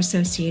parts that are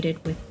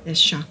associated with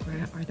this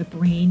chakra are the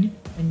brain,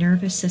 the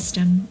nervous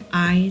system,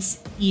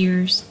 eyes,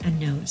 ears, and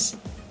nose.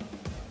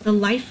 The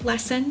life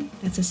lesson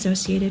that's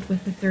associated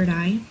with the third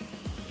eye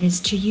is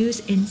to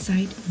use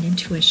insight and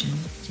intuition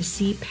to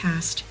see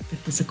past the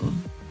physical.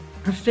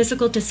 Our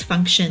physical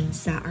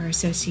dysfunctions that are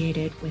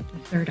associated with the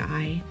third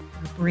eye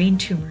are brain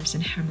tumors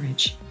and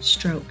hemorrhage,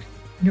 stroke,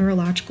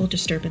 neurological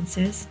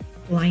disturbances,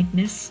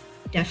 blindness,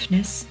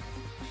 deafness,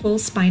 full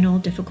spinal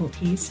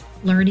difficulties,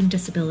 learning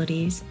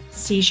disabilities,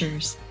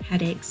 seizures,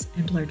 headaches,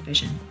 and blurred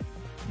vision.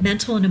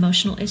 Mental and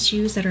emotional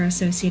issues that are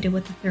associated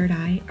with the third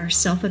eye are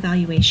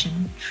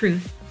self-evaluation,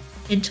 truth,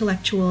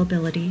 intellectual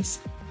abilities,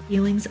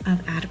 feelings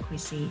of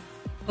adequacy,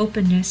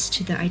 openness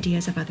to the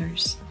ideas of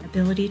others,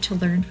 ability to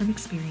learn from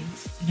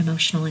experience, and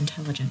emotional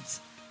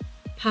intelligence.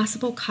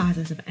 Possible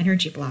causes of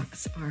energy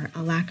blocks are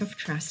a lack of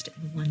trust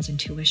in one's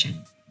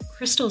intuition.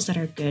 Crystals that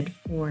are good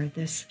for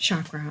this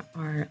chakra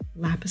are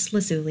lapis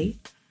lazuli,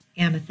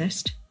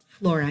 amethyst,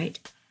 fluorite,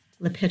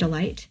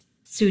 lepidolite,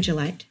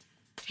 sugilite,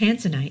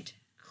 tanzanite,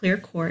 clear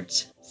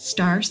quartz,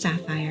 star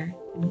sapphire,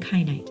 and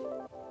kyanite.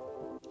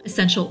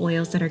 Essential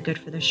oils that are good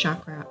for this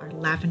chakra are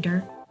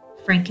lavender,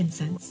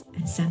 frankincense,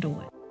 and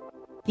sandalwood.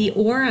 The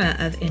aura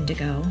of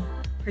indigo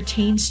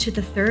pertains to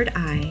the third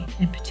eye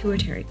and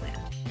pituitary gland.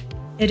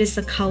 It is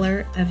the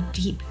color of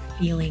deep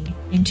feeling,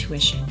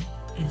 intuition,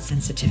 and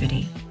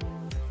sensitivity.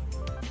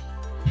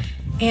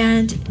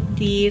 And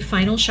the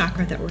final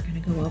chakra that we're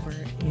going to go over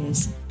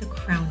is the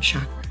crown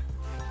chakra.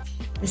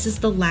 This is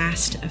the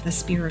last of the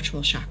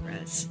spiritual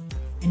chakras,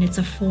 and it's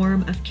a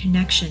form of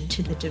connection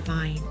to the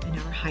divine and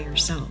our higher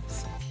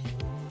selves.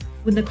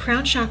 When the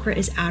crown chakra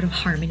is out of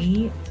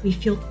harmony, we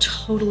feel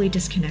totally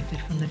disconnected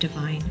from the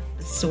divine,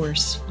 the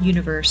source,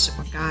 universe,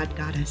 or God,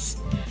 goddess.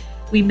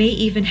 We may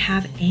even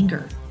have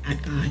anger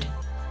at God.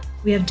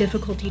 We have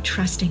difficulty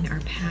trusting our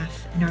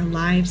path and our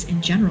lives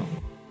in general.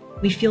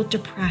 We feel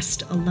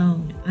depressed,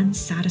 alone,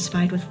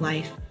 unsatisfied with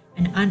life,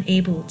 and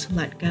unable to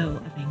let go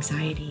of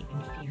anxiety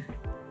and fear.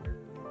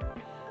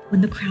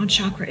 When the crown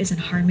chakra is in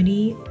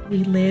harmony,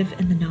 we live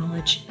in the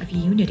knowledge of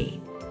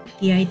unity,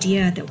 the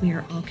idea that we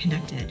are all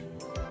connected.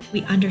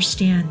 We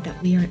understand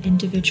that we are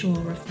individual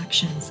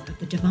reflections of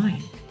the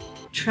divine,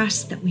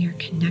 trust that we are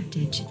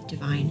connected to the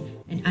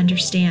divine, and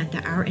understand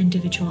that our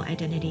individual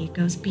identity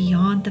goes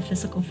beyond the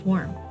physical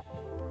form.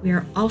 We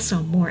are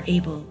also more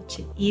able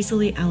to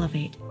easily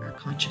elevate our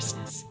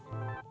consciousness.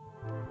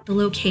 The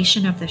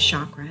location of this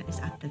chakra is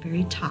at the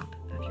very top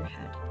of your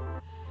head.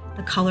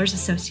 The colors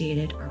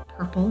associated are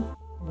purple,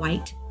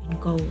 white,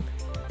 and gold.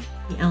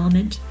 The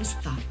element is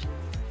thought.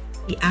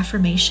 The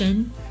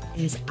affirmation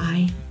is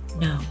I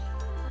know.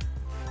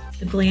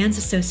 The glands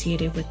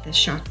associated with this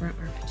chakra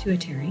are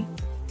pituitary.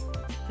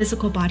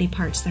 Physical body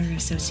parts that are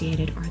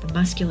associated are the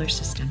muscular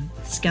system,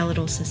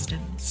 skeletal system,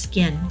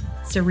 skin,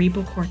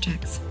 cerebral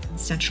cortex, and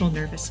central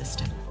nervous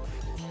system.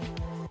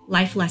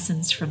 Life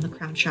lessons from the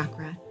crown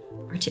chakra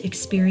are to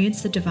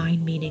experience the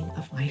divine meaning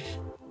of life.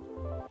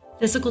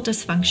 Physical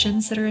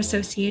dysfunctions that are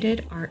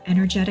associated are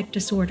energetic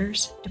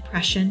disorders,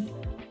 depression,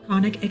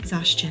 chronic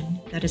exhaustion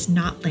that is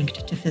not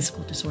linked to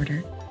physical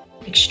disorder,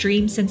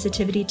 extreme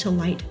sensitivity to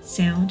light,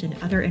 sound,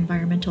 and other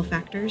environmental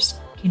factors,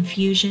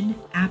 confusion,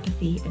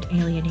 apathy, and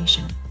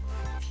alienation.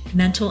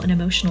 Mental and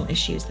emotional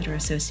issues that are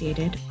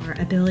associated are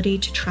ability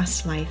to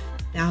trust life,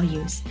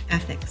 values,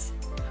 ethics,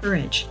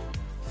 courage,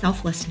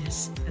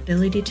 selflessness,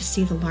 ability to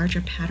see the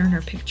larger pattern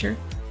or picture,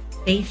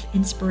 faith,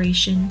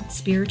 inspiration,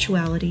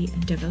 spirituality,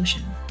 and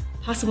devotion.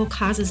 Possible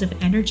causes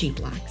of energy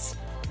blocks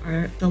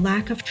are the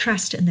lack of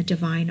trust in the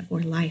divine or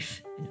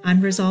life and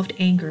unresolved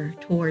anger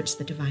towards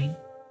the divine.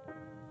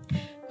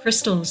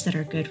 Crystals that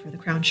are good for the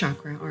crown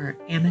chakra are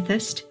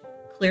amethyst,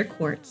 clear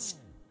quartz,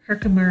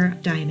 Herkimer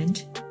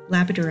diamond,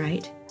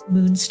 labradorite,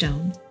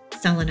 moonstone,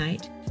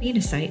 selenite,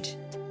 phenacite,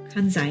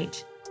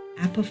 kunzite,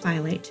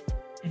 apophyllite,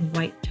 and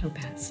white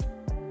topaz.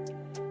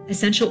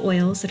 Essential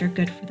oils that are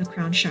good for the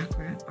crown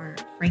chakra are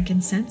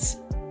frankincense,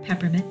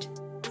 peppermint,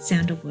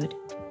 sandalwood,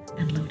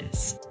 and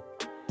lotus.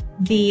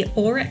 The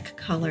auric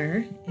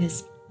color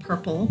is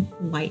purple,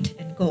 white,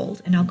 and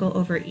gold, and I'll go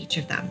over each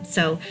of them.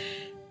 So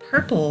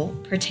purple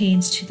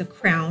pertains to the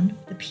crown,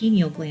 the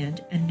pineal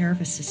gland, and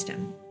nervous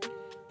system.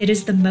 It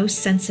is the most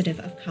sensitive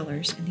of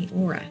colors in the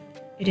aura.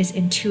 It is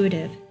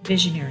intuitive,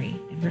 visionary,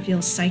 and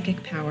reveals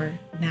psychic power,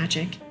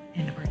 magic,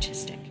 and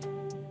artistic.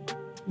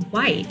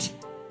 White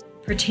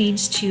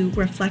pertains to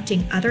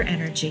reflecting other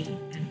energy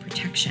and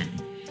protection.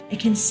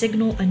 It can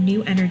signal a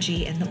new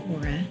energy in the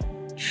aura,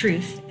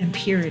 truth and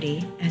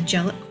purity,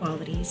 angelic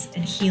qualities,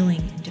 and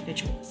healing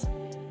individuals.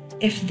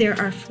 If there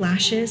are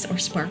flashes or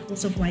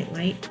sparkles of white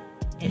light,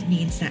 it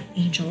means that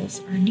angels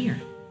are near.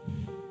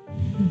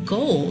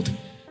 Gold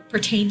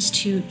pertains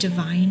to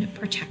divine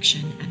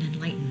protection and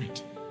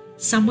enlightenment.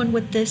 Someone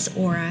with this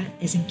aura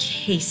is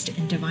encased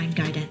in divine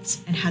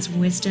guidance and has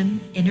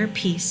wisdom, inner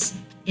peace,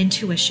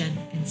 intuition,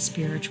 and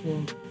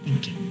spiritual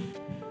thinking.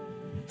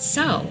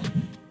 So,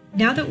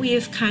 now that we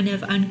have kind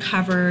of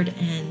uncovered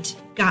and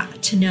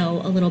got to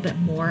know a little bit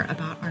more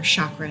about our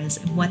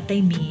chakras and what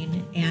they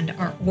mean and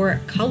our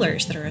auric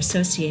colors that are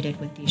associated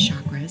with these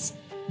chakras,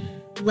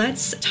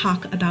 let's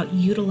talk about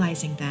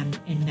utilizing them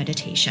in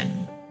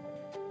meditation.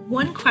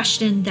 One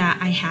question that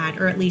I had,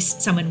 or at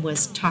least someone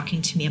was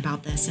talking to me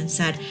about this and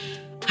said,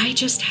 I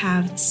just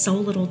have so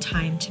little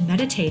time to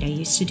meditate. I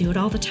used to do it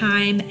all the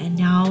time, and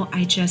now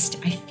I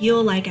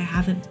feel like I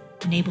haven't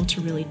been able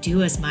to really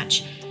do as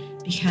much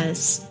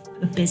because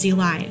of busy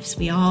lives.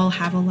 We all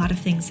have a lot of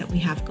things that we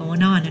have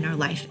going on in our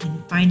life,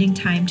 and finding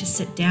time to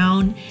sit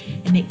down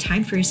and make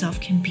time for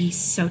yourself can be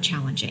so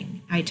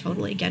challenging. I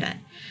totally get it.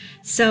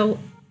 So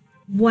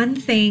one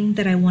thing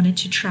that I wanted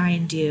to try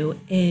and do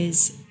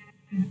is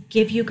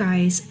give you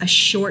guys a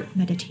short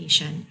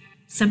meditation,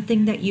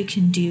 something that you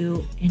can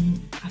do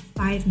in a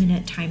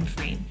 5-minute time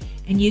frame.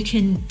 And you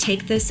can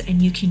take this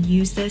and you can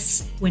use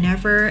this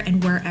whenever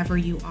and wherever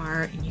you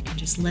are, and you can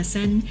just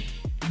listen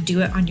and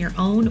do it on your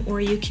own,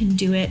 or you can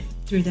do it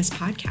through this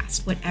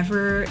podcast,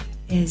 whatever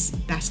is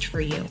best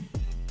for you.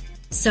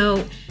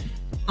 So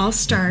I'll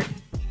start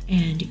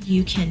and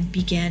you can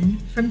begin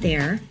from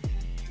there.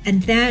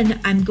 And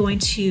then I'm going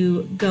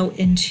to go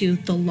into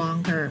the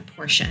longer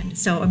portion.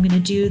 So I'm going to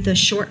do the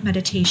short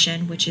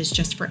meditation, which is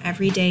just for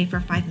every day for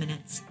 5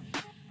 minutes.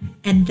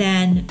 And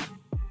then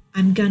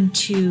I'm going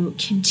to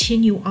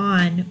continue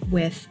on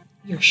with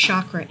your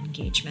chakra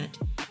engagement,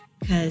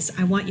 because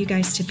I want you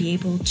guys to be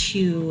able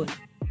to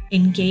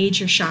engage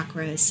your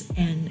chakras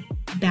and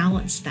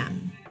balance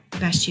them the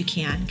best you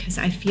can. Because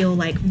I feel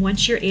like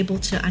once you're able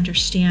to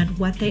understand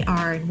what they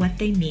are and what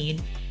they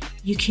mean,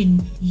 you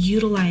can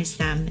utilize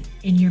them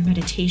in your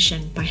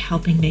meditation by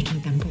helping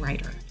making them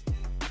brighter.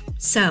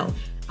 So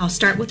I'll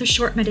start with a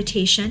short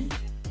meditation,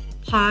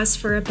 pause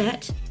for a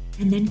bit,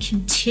 and then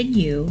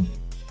continue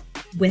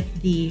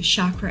with the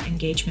chakra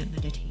engagement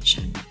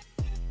meditation.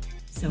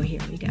 So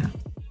here we go.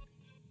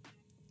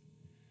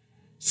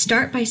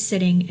 Start by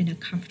sitting in a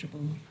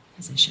comfortable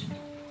position,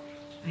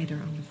 either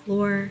on the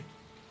floor,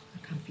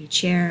 a comfy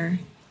chair,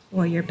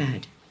 or your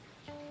bed.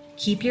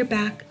 Keep your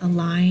back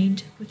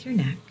aligned with your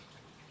neck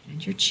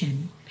and your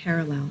chin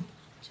parallel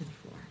to the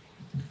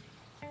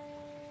floor.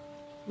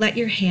 Let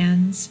your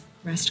hands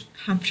rest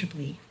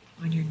comfortably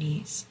on your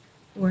knees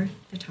or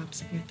the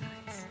tops of your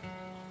thighs.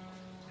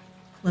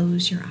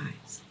 Close your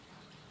eyes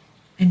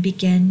and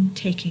begin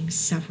taking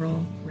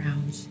several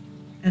rounds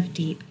of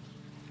deep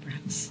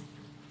breaths.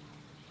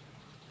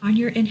 On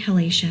your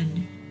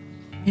inhalation,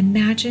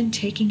 imagine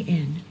taking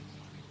in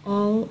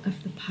all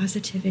of the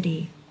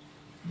positivity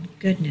and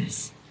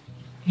goodness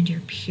and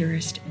your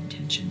purest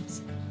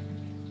intentions.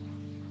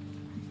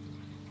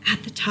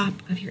 At the top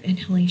of your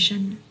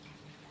inhalation,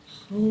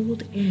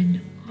 hold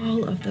in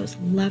all of those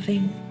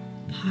loving,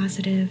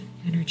 positive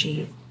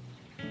energy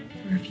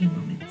for a few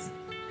moments.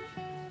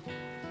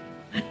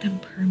 Let them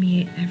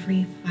permeate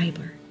every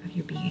fiber of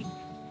your being.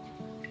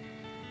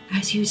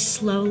 As you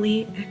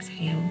slowly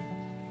exhale,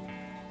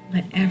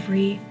 let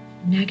every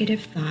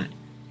negative thought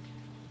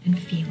and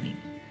feeling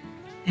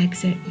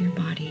exit your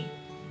body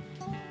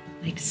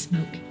like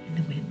smoke in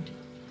the wind.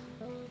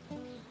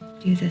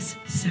 Do this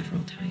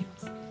several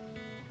times.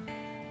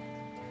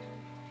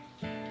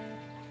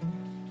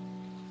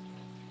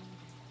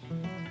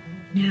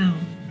 Now,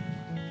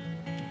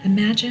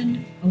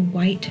 imagine a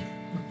white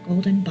or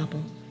golden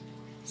bubble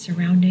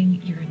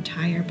surrounding your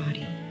entire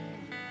body.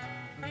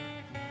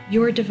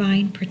 Your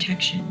divine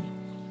protection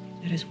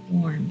that is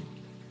warm,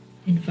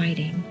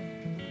 inviting,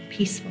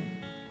 peaceful,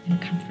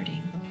 and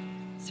comforting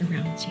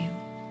surrounds you.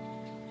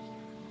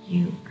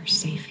 You are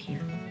safe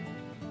here.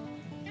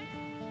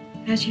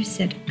 As you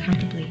sit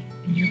comfortably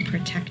in your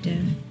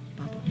protective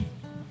bubble,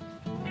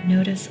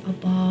 notice a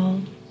ball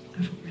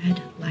of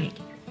red light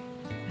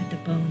at the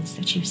bones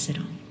that you sit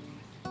on.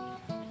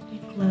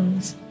 It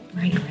glows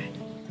bright red.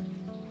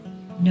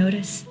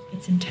 Notice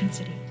its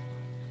intensity.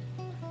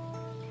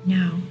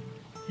 Now,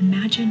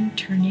 imagine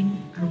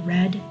turning a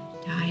red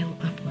dial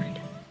upward,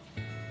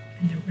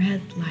 and the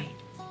red light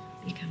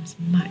becomes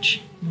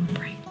much more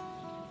bright.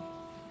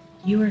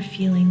 You are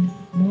feeling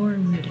more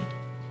rooted,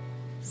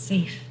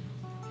 safe,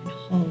 and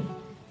whole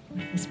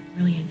with this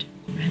brilliant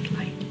red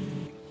light.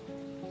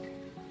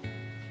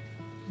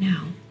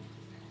 Now,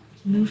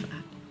 move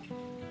up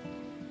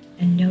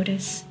and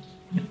notice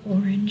an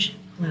orange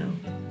glow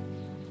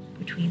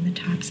between the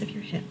tops of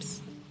your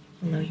hips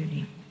below your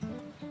navel.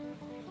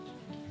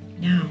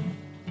 Now,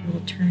 you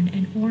will turn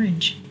an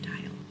orange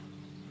dial,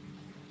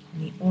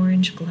 and the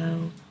orange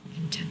glow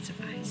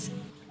intensifies.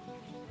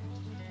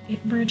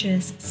 It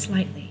merges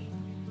slightly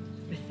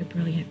with the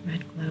brilliant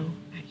red glow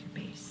at your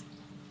base.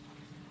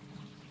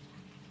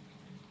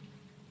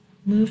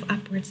 Move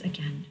upwards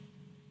again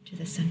to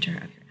the center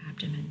of your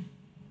abdomen,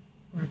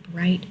 where a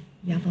bright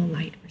yellow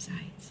light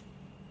resides.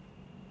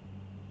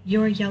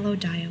 Your yellow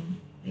dial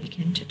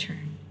begin to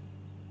turn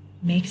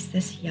makes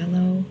this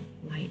yellow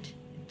light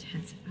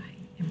intensify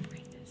in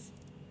brightness.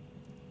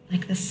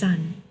 Like the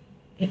sun,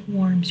 it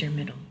warms your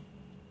middle.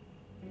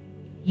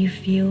 You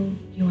feel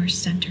you are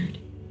centered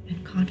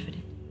and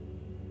confident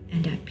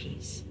and at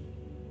peace.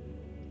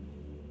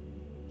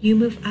 You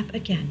move up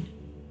again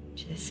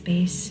to the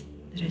space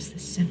that is the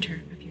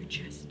center of your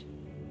chest.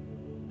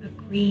 A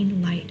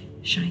green light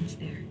shines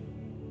there.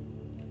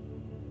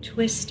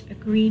 Twist a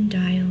green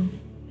dial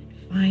and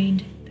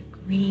find the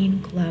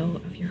green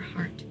glow of your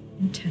heart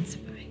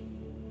intensify.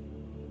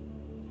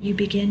 You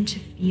begin to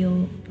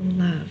feel the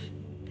love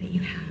that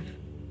you have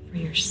for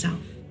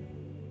yourself,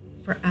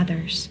 for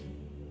others,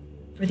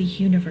 for the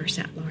universe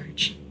at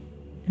large,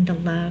 and the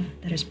love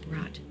that is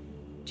brought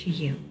to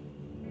you.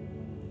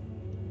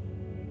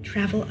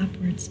 Travel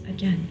upwards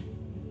again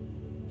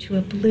to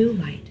a blue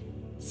light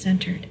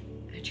centered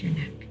at your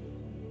neck.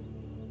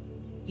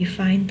 You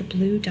find the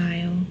blue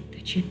dial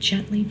that you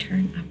gently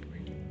turn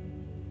upward,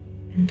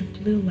 and the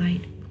blue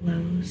light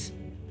glows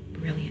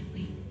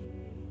brilliantly.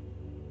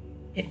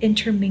 It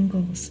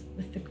intermingles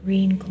with the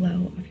green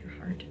glow of your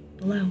heart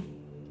below.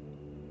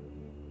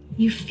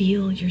 You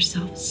feel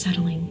yourself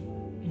settling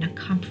in a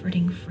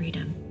comforting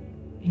freedom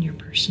in your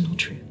personal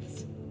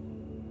truths,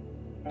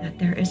 that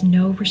there is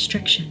no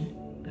restriction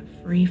but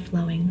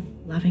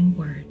free-flowing, loving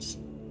words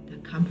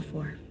that come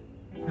forth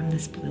from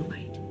this blue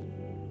light.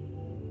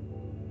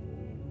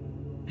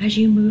 As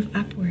you move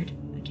upward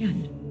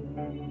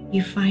again,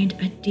 you find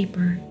a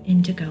deeper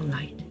indigo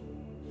light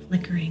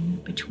flickering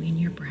between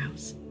your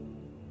brows.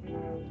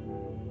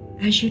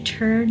 As you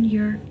turn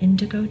your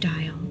indigo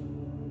dial,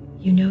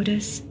 you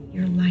notice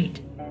your light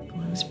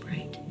glows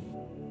bright.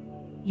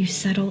 You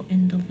settle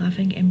in the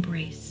loving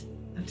embrace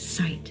of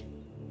sight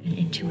and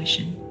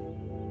intuition.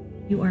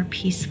 You are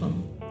peaceful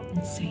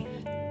and safe.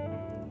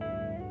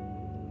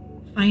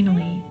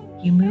 Finally,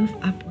 you move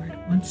upward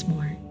once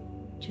more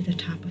to the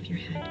top of your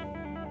head,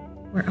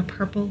 where a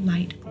purple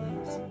light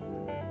glows.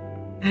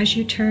 As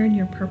you turn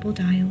your purple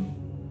dial,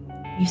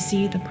 you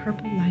see the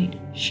purple light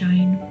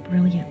shine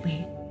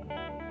brilliantly.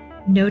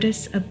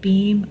 Notice a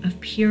beam of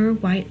pure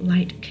white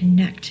light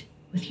connect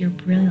with your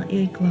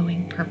brilliantly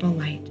glowing purple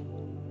light.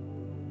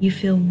 You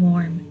feel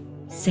warm,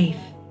 safe,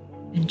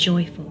 and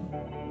joyful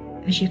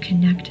as you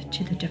connect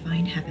to the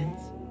divine heavens.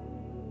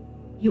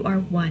 You are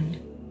one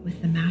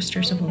with the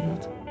masters of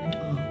old and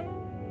all.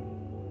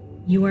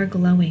 You are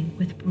glowing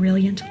with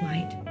brilliant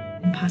light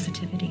and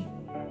positivity.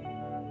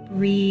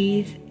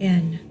 Breathe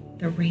in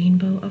the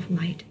rainbow of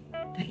light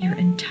that your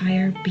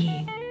entire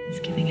being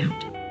is giving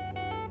out.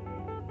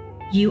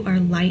 You are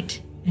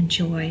light and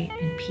joy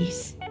and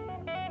peace.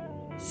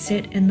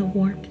 Sit in the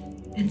warmth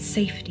and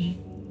safety.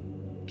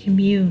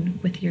 Commune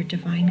with your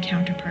divine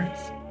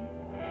counterparts.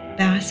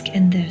 Bask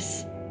in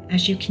this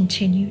as you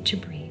continue to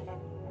breathe.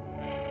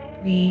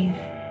 Breathe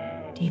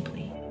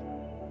deeply.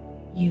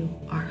 You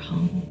are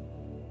home.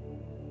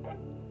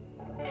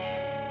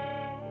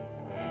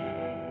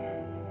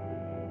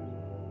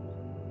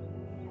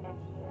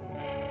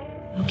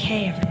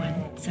 Okay,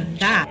 everyone, so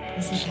that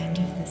is the end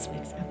of this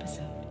week's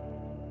episode.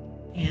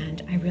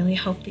 And I really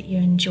hope that you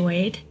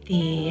enjoyed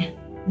the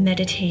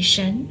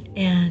meditation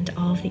and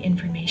all of the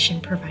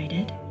information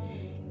provided.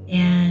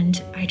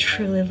 And I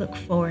truly look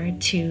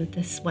forward to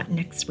this What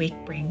Next Week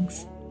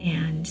brings.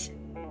 And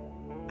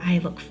I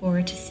look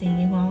forward to seeing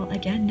you all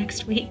again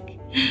next week.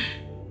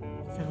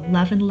 So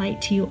love and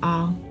light to you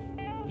all,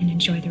 and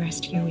enjoy the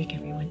rest of your week,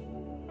 everyone.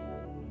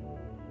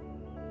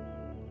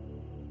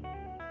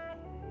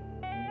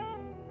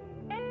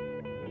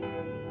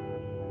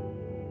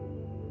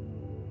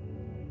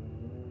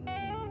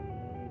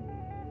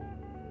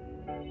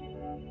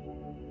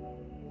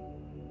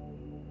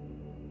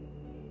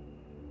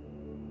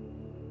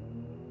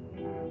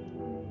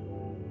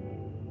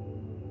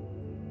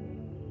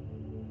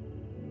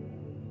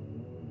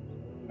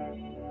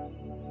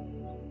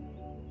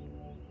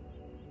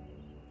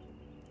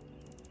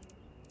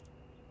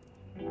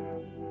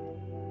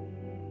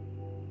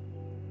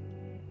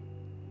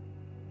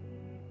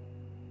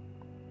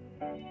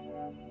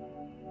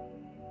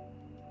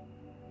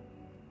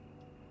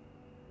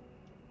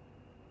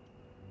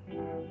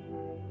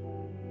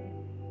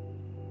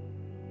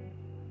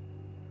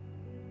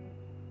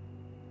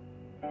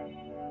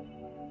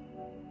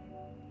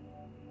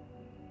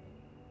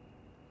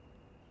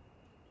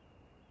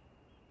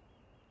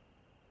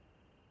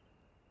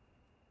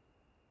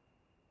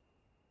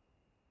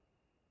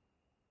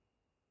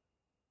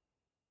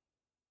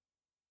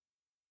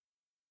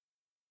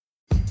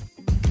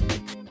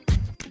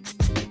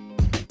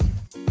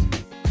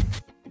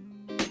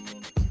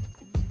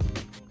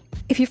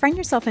 If you find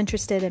yourself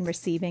interested in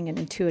receiving an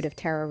intuitive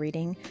tarot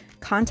reading,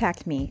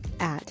 contact me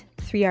at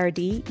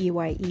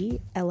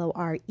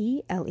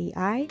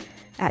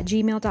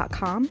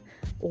 3rdeyelorelei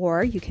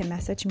or you can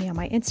message me on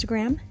my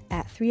Instagram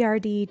at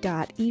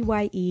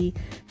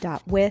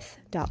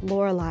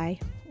 3rd.eye.with.lorelei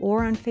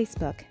or on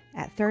Facebook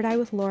at Third Eye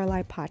with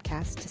Lorelei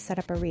podcast to set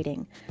up a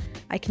reading.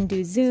 I can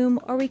do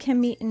Zoom or we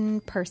can meet in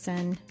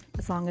person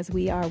as long as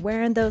we are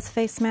wearing those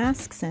face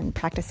masks and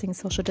practicing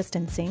social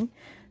distancing,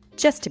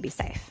 just to be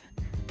safe.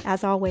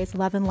 As always,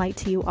 love and light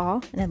to you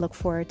all, and I look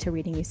forward to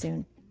reading you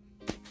soon.